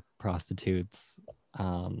these like prostitutes.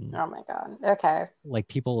 Oh my God. Okay. Like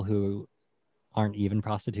people who aren't even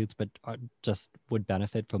prostitutes, but just would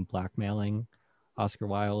benefit from blackmailing Oscar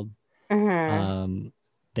Wilde.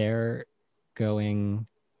 They're going,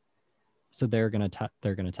 so they're gonna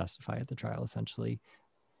testify at the trial essentially,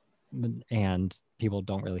 and people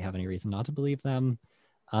don't really have any reason not to believe them,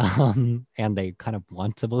 and they kind of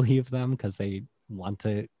want to believe them because they want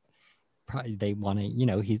to, you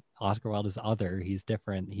know, he's Oscar Wilde is other, he's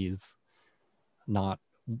different, he's not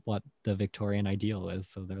what the Victorian ideal is.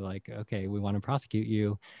 So they're like, okay, we want to prosecute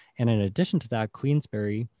you. And in addition to that,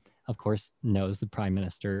 Queensberry, of course, knows the Prime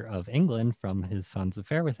Minister of England from his son's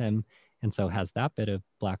affair with him, and so has that bit of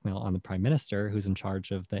blackmail on the Prime Minister, who's in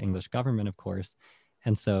charge of the English government, of course,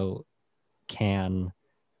 and so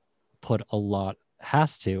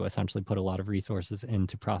has to essentially put a lot of resources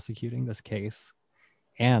into prosecuting this case,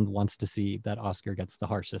 and wants to see that Oscar gets the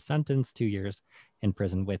harshest sentence, 2 years in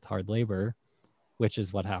prison with hard labor, which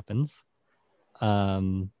is what happens.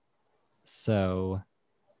 So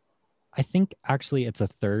I think actually it's a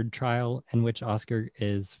third trial in which Oscar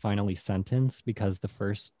is finally sentenced, because the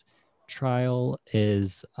first trial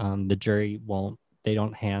is the jury they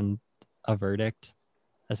don't hand a verdict,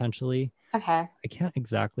 essentially. Okay. I can't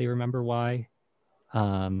exactly remember why,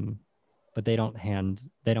 but they don't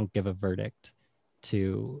give a verdict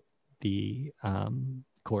to the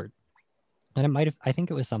court. And I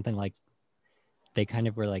think it was something like, they kind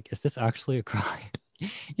of were like, is this actually a crime?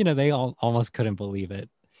 You know, they almost couldn't believe it.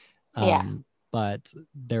 But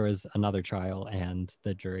there was another trial, and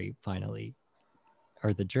the jury finally,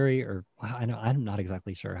 or I'm not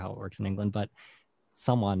exactly sure how it works in England, but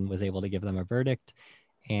someone was able to give them a verdict,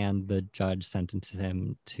 and the judge sentenced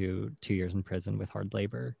him to 2 years in prison with hard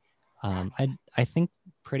labor. I think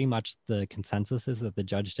pretty much the consensus is that the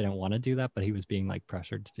judge didn't want to do that, but he was being like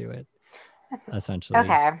pressured to do it, essentially.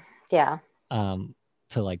 Okay. Yeah.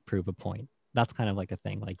 To like prove a point. That's kind of like a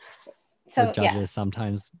thing. Like, so where judges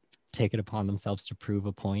sometimes take it upon themselves to prove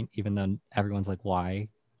a point, even though everyone's like, why?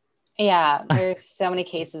 Yeah, there's so many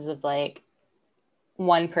cases of like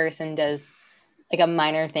one person does like a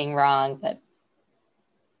minor thing wrong, but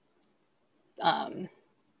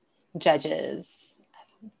judges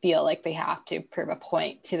feel like they have to prove a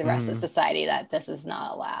point to the rest of society that this is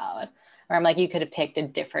not allowed. Or I'm like, you could have picked a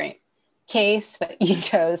different case, but you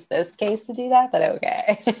chose this case to do that, but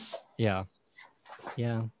okay. Yeah.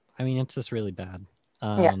 I mean, it's just really bad.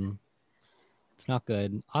 It's not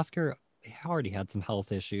good. Oscar already had some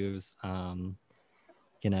health issues.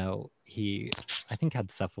 You know, he, I think,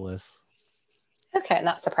 had syphilis. Okay,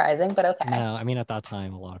 not surprising, but okay. No, I mean, at that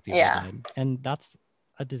time, a lot of people did. And that's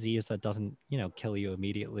a disease that doesn't, you know, kill you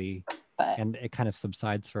immediately. And it kind of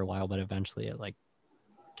subsides for a while, but eventually it like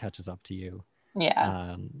catches up to you.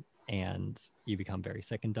 Yeah. And you become very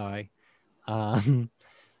sick and die. But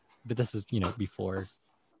this is, you know, before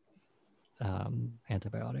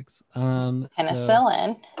antibiotics.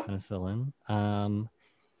 Penicillin.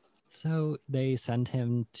 So they send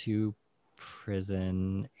him to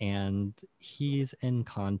prison, and he's in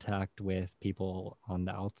contact with people on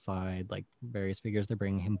the outside, like various figures. They're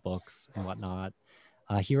bringing him books and whatnot.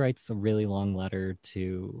 He writes a really long letter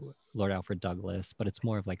to Lord Alfred Douglas, but it's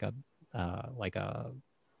more of like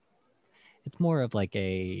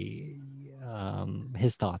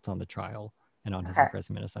his thoughts on the trial and on his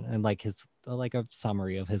imprisonment, and like a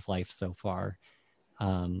summary of his life so far.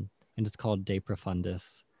 And it's called De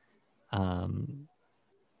Profundis.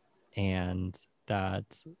 And that,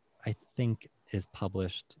 I think, is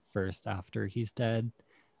published first after he's dead.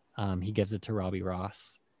 He gives it to Robbie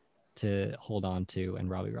Ross to hold on to, and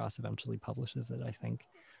Robbie Ross eventually publishes it, I think.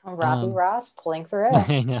 Robbie Ross pulling through.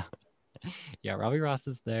 I know. Yeah, Robbie Ross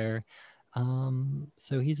is there.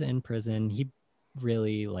 So he's in prison. He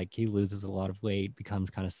really he loses a lot of weight, becomes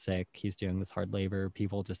kind of sick. He's doing this hard labor.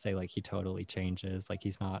 People just say he totally changes.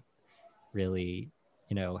 He's not really,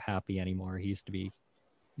 happy anymore. He used to be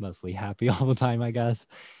mostly happy all the time, I guess.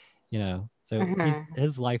 So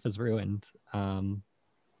his life is ruined.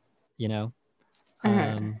 You know,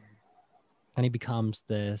 and he becomes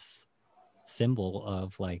this symbol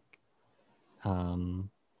of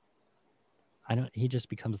he just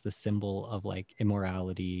becomes the symbol of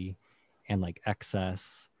immorality and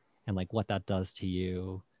excess and what that does to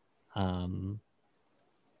you. And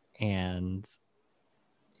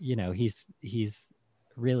he's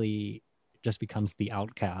really just becomes the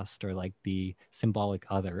outcast or the symbolic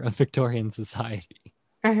other of Victorian society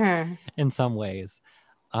in some ways.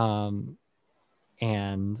 And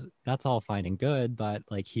that's all fine and good, but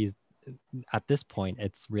he's at this point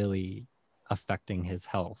it's really affecting his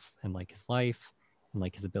health and his life and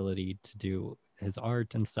his ability to do his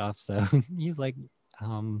art and stuff. So he's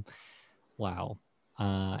wow.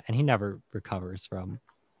 And he never recovers from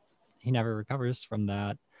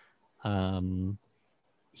that.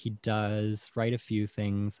 He does write a few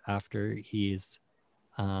things after he's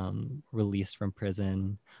released from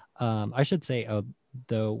prison. I should say,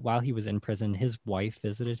 though, while he was in prison, his wife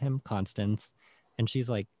visited him, Constance, and she's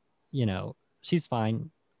she's fine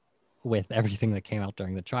with everything that came out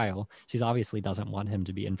during the trial. She's obviously doesn't want him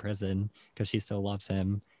to be in prison because she still loves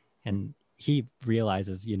him. And he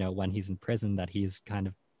realizes, when he's in prison that he's kind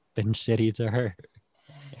of been shitty to her.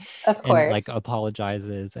 Of course. And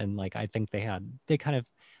apologizes. And I think they kind of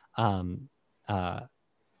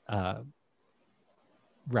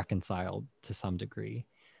reconciled to some degree.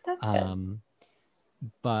 That's good.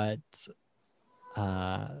 But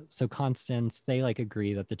so Constance, they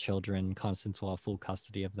agree that the children, Constance will have full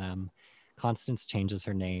custody of them. Constance changes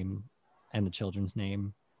her name and the children's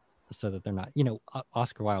name so that they're not,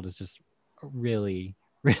 Oscar Wilde is just really,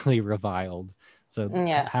 really reviled. So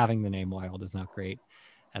having the name Wilde is not great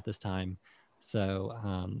at this time.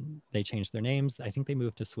 So they change their names. I think they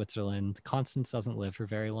moved to Switzerland. Constance doesn't live for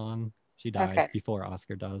very long. She dies before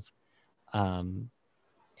Oscar does. And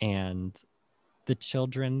the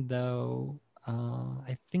children, though,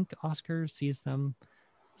 I think Oscar sees them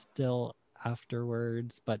still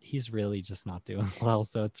afterwards, but he's really just not doing well.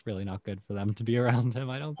 So it's really not good for them to be around him,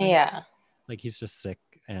 I don't think. Yeah. He's just sick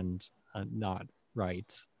and not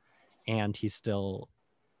right. And he still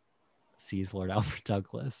sees Lord Alfred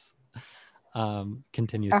Douglas.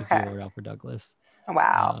 Continues to see Lord Alfred Douglas.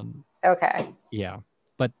 Wow. Yeah.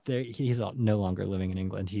 But he's no longer living in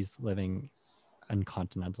England. He's living in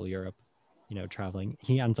continental Europe, traveling.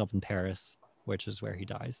 He ends up in Paris, which is where he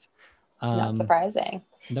dies. Not surprising.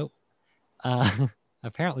 Nope.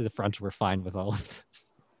 Apparently the French were fine with all of this.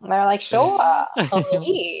 They're like, sure.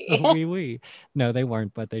 Oui. No, they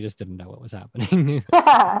weren't, but they just didn't know what was happening.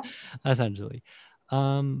 Essentially.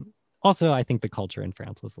 Also, I think the culture in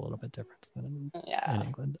France was a little bit different than in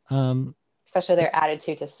England. Especially their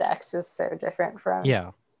attitude to sex is so different from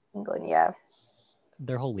England. Yeah.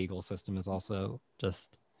 Their whole legal system is also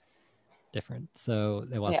just different. So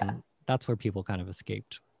it wasn't, that's where people kind of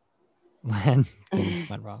escaped when things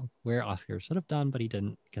went wrong, where Oscar should have done, but he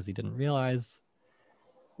didn't, because he didn't realize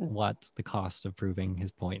what the cost of proving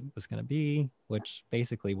his point was going to be, which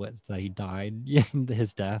basically was that he died in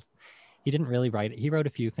his death. He didn't really write it. He wrote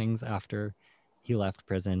a few things after he left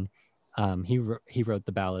prison. He wrote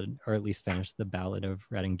the ballad, or at least finished the Ballad of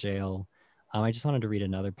Reading Gaol. I just wanted to read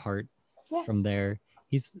another part from there.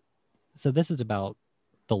 So this is about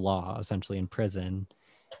the law, essentially, in prison.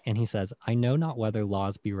 And he says, "I know not whether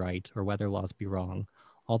laws be right or whether laws be wrong.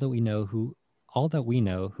 All that we know who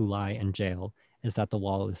lie in jail is that the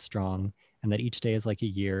wall is strong, and that each day is like a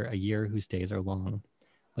year whose days are long.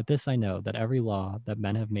 But this I know, that every law that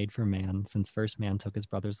men have made for man, since first man took his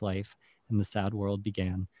brother's life, and the sad world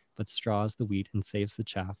began, but straws the wheat and saves the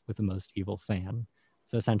chaff with the most evil fan."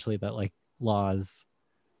 So essentially that laws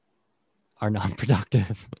are not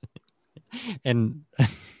productive. And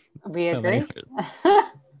we agree.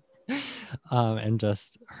 And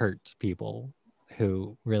just hurt people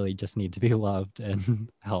who really just need to be loved and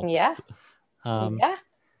helped.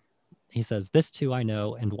 He says, "This too I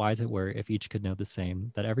know, and wise it were if each could know the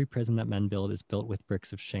same, that every prison that men build is built with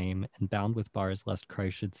bricks of shame, and bound with bars lest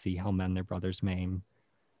Christ should see how men their brothers maim."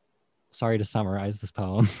 Sorry to summarize this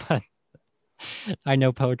poem, but I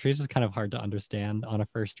know poetry is just kind of hard to understand on a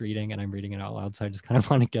first reading, and I'm reading it out loud, so I just kind of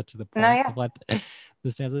want to get to the point of what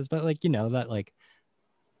the stanza is. But that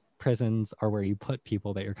prisons are where you put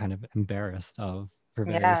people that you're kind of embarrassed of for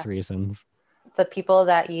various reasons. the people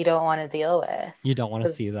that you don't want to deal with. You don't want to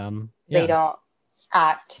 'cause see them. They Yeah. don't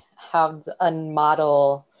act how a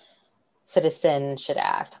model citizen should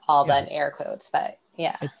act. All Yeah. that in air quotes, but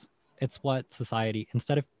yeah. It's what society,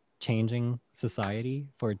 instead of changing society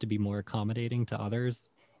for it to be more accommodating to others,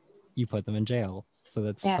 you put them in jail so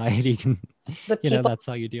that Yeah. society can, The you know, people, that's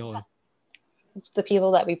how you deal with. the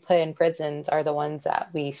people that we put in prisons are the ones that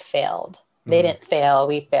we failed. They Mhm. didn't fail,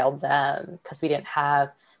 we failed them because we didn't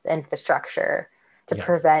have the infrastructure to Yeah.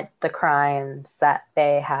 prevent the crimes that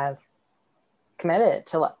they have committed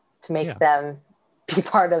to make Yeah. them be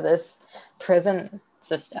part of this prison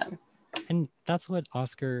system. And that's what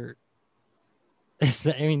Oscar is.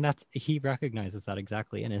 I mean, that's, he recognizes that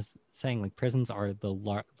exactly, and is saying like prisons are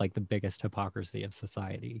like the biggest hypocrisy of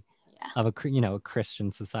society, Yeah. of a, you know, a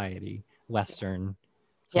Christian society, Western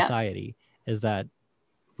Yeah. society, is that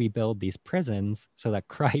we build these prisons so that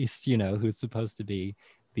Christ, you know, who's supposed to be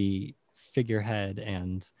the figurehead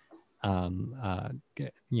and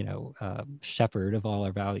you know, shepherd of all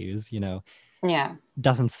our values, you know, Yeah.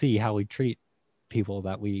 doesn't see how we treat people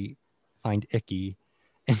that we find icky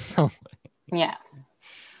in some way. Yeah.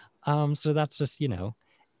 So that's just, you know,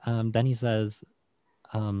 then he says,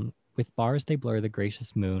 with bars they blur the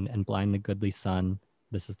gracious moon and blind the goodly sun.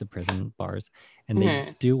 This is the prison bars. And they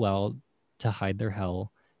Mhm. do well to hide their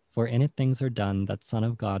hell, for in it things are done that son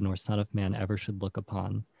of God nor son of man ever should look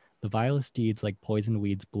upon. The vilest deeds like poison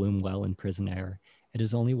weeds bloom well in prison air. It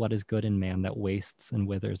is only what is good in man that wastes and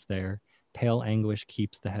withers there. Pale anguish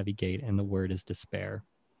keeps the heavy gate, and the word is despair.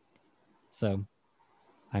 So,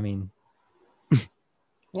 I mean,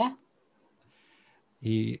 Yeah.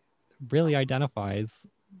 he really identifies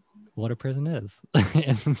what a prison is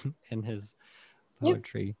in his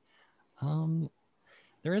poetry.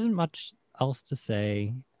 There isn't much else to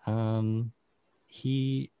say.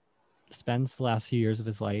 He spends the last few years of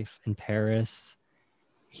his life in Paris.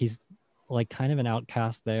 He's like kind of an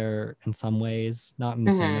outcast there in some ways, not in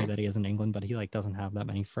the same way Mhm. that he is in England, but he like doesn't have that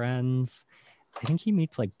many friends. I think he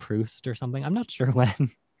meets like Proust or something. I'm not sure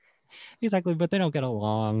when exactly, but they don't get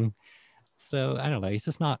along. So I don't know. He's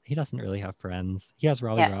just not, he doesn't really have friends. He has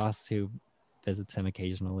Robbie Yeah. Ross who visits him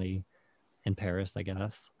occasionally in Paris, I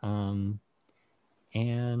guess. And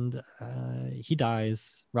he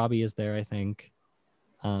dies. Robbie is there, I think.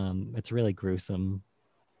 It's really gruesome.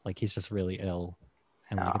 Like he's just really ill,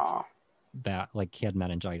 and like it's Oh. bad. Like he had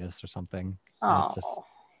meningitis or something, and Oh.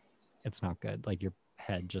 it's not good. Like your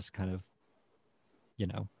head just kind of, you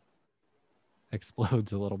know,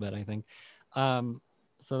 explodes a little bit, I think.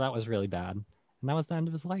 So that was really bad, and that was the end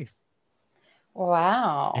of his life.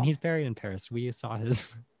 Wow. And he's buried in Paris. We saw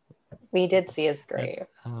his. We did see his grave.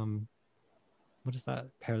 What is that?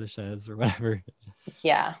 Père Lachaise or whatever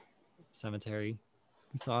Yeah. cemetery.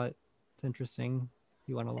 We saw it. It's interesting.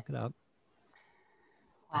 You want to look it up.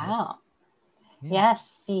 Wow. Yeah.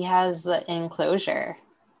 Yes, he has the enclosure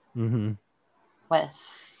Mm-hmm.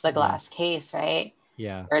 with the glass case, right?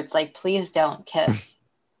 Yeah. Where it's like, please don't kiss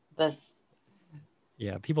this.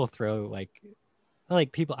 Yeah. People throw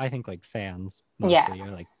like people, I think like fans mostly, or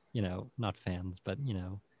like, you know, not fans, but you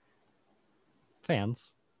know,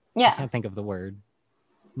 fans. I Yeah. can't think of the word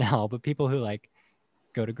now, but people who like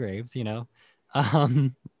go to graves, you know,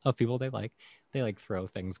 of people they like throw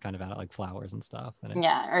things kind of at it, like flowers and stuff. And it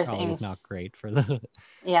Yeah. Or probably things. is not great for the.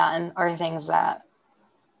 Yeah. And or things that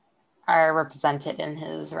are represented in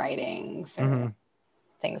his writings or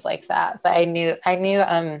things like that. But I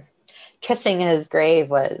knew kissing his grave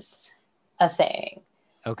was a thing.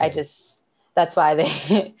 Okay. That's why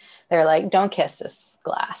they're like, don't kiss this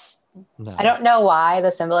glass. No. I don't know why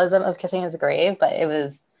the symbolism of kissing his grave, but it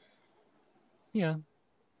was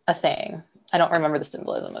a thing. I don't remember the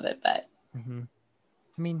symbolism of it, but I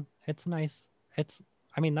mean, it's nice.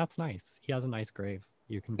 I mean, that's nice. He has a nice grave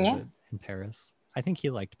you can visit in Paris. I think he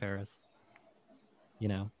liked Paris. You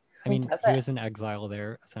know, I mean, he was in exile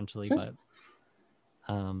there essentially, but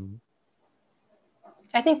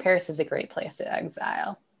I think Paris is a great place to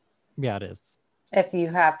exile. Yeah, it is. If you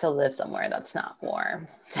have to live somewhere that's not warm.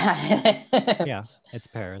 Yeah, it's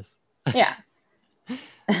Paris. Yeah.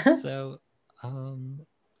 So,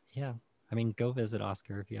 yeah. I mean, go visit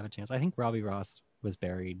Oscar if you have a chance. I think Robbie Ross was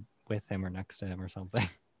buried with him or next to him or something.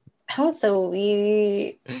 Oh, so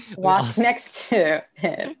we walked next to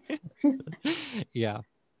him. Yeah.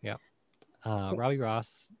 Robbie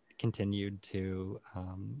Ross continued to,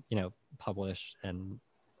 you know, publish, and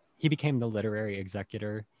he became the literary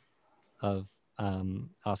executor of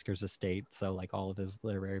Oscar's estate. So like all of his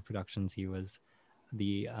literary productions, he was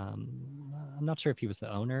the I'm not sure if he was the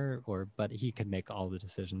owner but he could make all the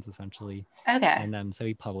decisions essentially. Okay. And so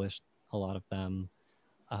he published a lot of them.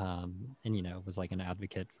 and was like an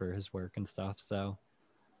advocate for his work and stuff. So,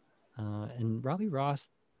 and Robbie Ross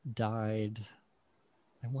died,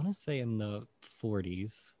 I want to say, in the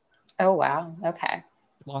 40s. Oh, wow. Okay.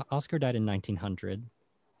 Well, Oscar died in 1900.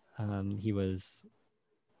 He was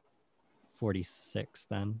 46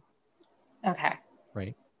 then. Okay.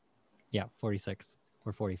 Right? Yeah, 46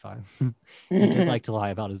 or 45. He did like to lie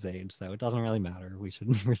about his age, so it doesn't really matter. We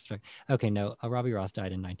should respect. Okay, no, Robbie Ross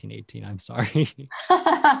died in 1918. I'm sorry.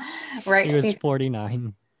 Right. He was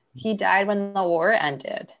 49. He died when the war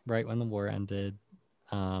ended. Right when the war ended.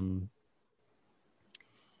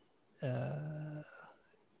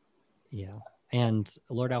 Yeah. And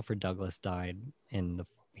Lord Alfred Douglas died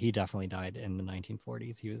he definitely died in the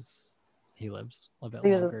 1940s. He lives a bit longer.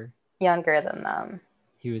 Was younger than them.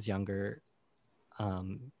 He was younger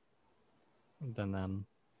than them.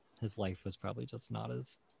 His life was probably just not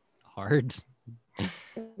as hard.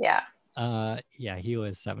 Yeah. Yeah, he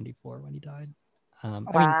was 74 when he died. Wow.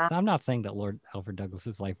 I mean, I'm not saying that Lord Alfred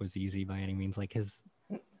Douglas's life was easy by any means. Like, his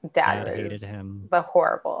dad hated him. The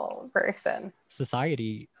horrible person.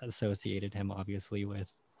 Society associated him obviously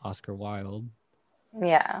with Oscar Wilde.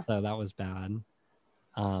 Yeah. So that was bad.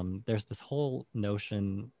 There's this whole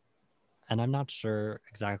notion, and I'm not sure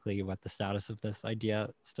exactly what the status of this idea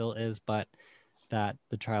still is, but that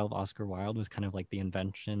the trial of Oscar Wilde was kind of like the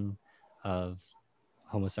invention of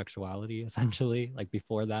homosexuality, essentially. Like,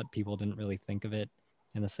 before that, people didn't really think of it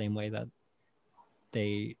in the same way that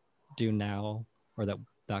they do now, or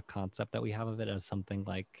that concept that we have of it as something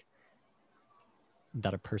like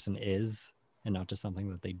that a person is, and not just something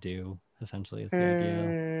that they do, essentially, is the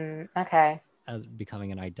idea. Okay. As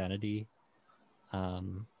becoming an identity.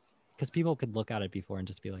 Because people could look at it before and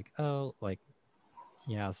just be like, oh, like,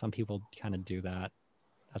 yeah, some people kind of do that.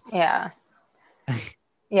 Yeah.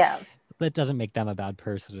 Yeah. That doesn't make them a bad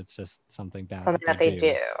person. It's just something bad. Something that they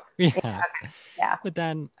do. Yeah. Okay. Yeah. But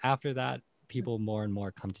then after that, people more and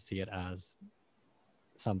more come to see it as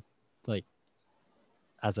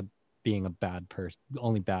being a bad person.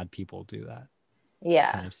 Only bad people do that.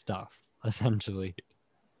 Yeah. Kind of stuff, essentially.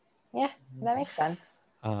 Yeah, that makes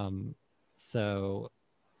sense. So,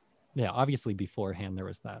 yeah, obviously beforehand there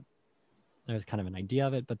was kind of an idea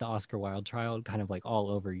of it, but the Oscar Wilde trial, kind of like all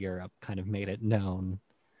over Europe, kind of made it known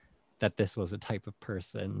that this was a type of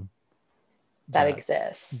person that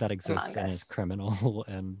exists and is criminal.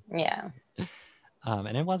 And yeah.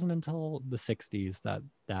 And it wasn't until the 60s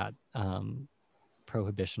that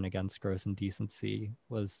prohibition against gross indecency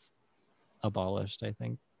was abolished, I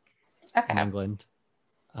think, in England.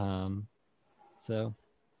 So,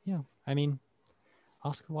 yeah, I mean,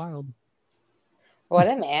 Oscar Wilde. What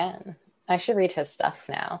a man. I should read his stuff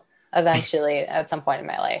now, eventually, at some point in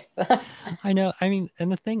my life. I know. I mean,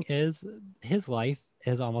 and the thing is, his life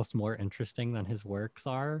is almost more interesting than his works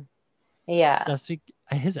are. Yeah.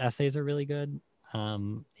 His essays are really good.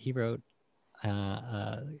 He wrote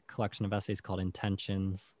a collection of essays called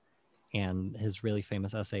Intentions, and his really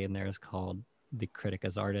famous essay in there is called The Critic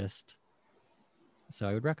as Artist. So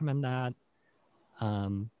I would recommend that.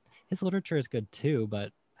 His literature is good too,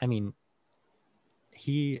 but I mean,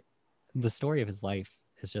 the story of his life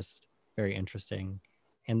is just very interesting,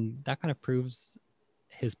 and that kind of proves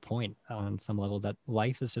his point on some level, that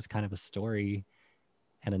life is just kind of a story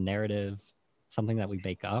and a narrative, something that we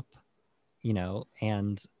make up,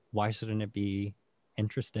 and why shouldn't it be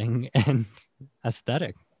interesting and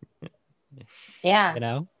aesthetic?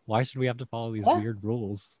 Yeah. Why should we have to follow these weird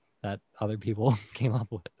rules that other people came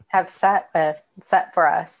up with? Have set for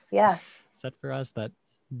us. Yeah. Set for us that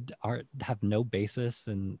have no basis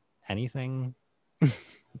in anything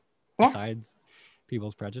besides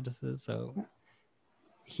people's prejudices. So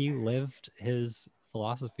he lived his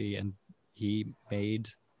philosophy, and he made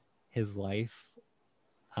his life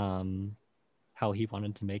how he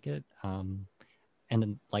wanted to make it.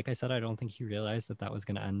 And like I said, I don't think he realized that was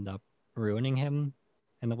going to end up ruining him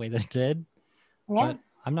in the way that it did. Yeah. But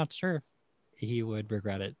I'm not sure if he would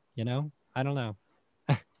regret it. I don't know.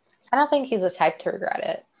 I don't think he's the type to regret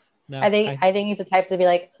it. No, I think he's the type to be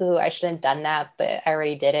like, ooh, I shouldn't have done that, but I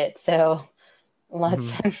already did it. So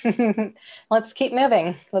let's keep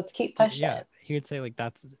moving. Let's keep pushing. Yeah, he would say, like,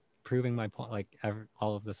 that's proving my point. Like,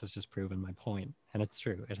 all of this has just proven my point. And it's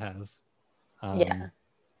true. It has. Yeah.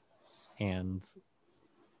 And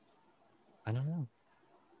I don't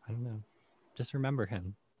know. Just remember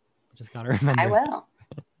him. Just gotta remember. I will.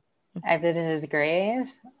 I visited his grave.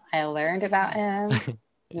 I learned about him.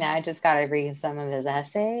 Now I just gotta read some of his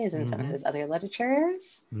essays and some of his other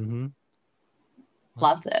literatures.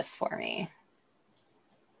 Love this for me.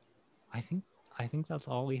 I think that's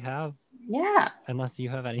all we have Yeah. Unless you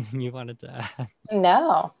have anything you wanted to add.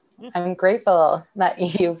 No, I'm grateful that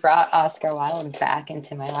you brought Oscar Wilde back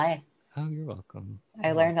into my life. Oh, you're welcome.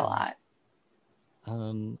 I learned a lot.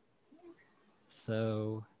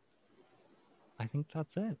 So I think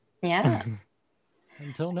that's it. Yeah.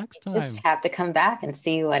 Until next time. Just have to come back and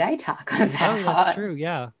see what I talk about. Oh, that's true.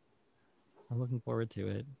 Yeah. I'm looking forward to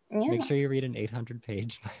it. Yeah. Make sure you read an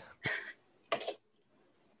 800-page.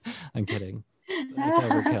 I'm kidding. It's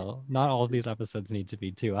overkill. Not all of these episodes need to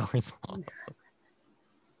be 2 hours long.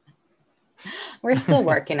 We're still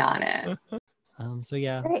working on it. So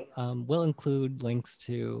yeah, Great. we'll include links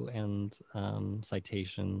to and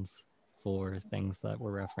citations for things that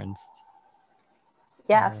were referenced.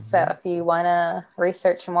 Yeah, so if you want to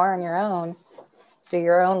research more on your own, do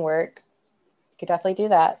your own work, you could definitely do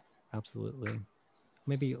that. Absolutely.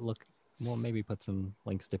 Maybe put some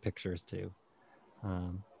links to pictures too.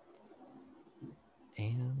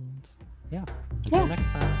 And yeah, until next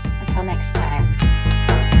time. Until next time.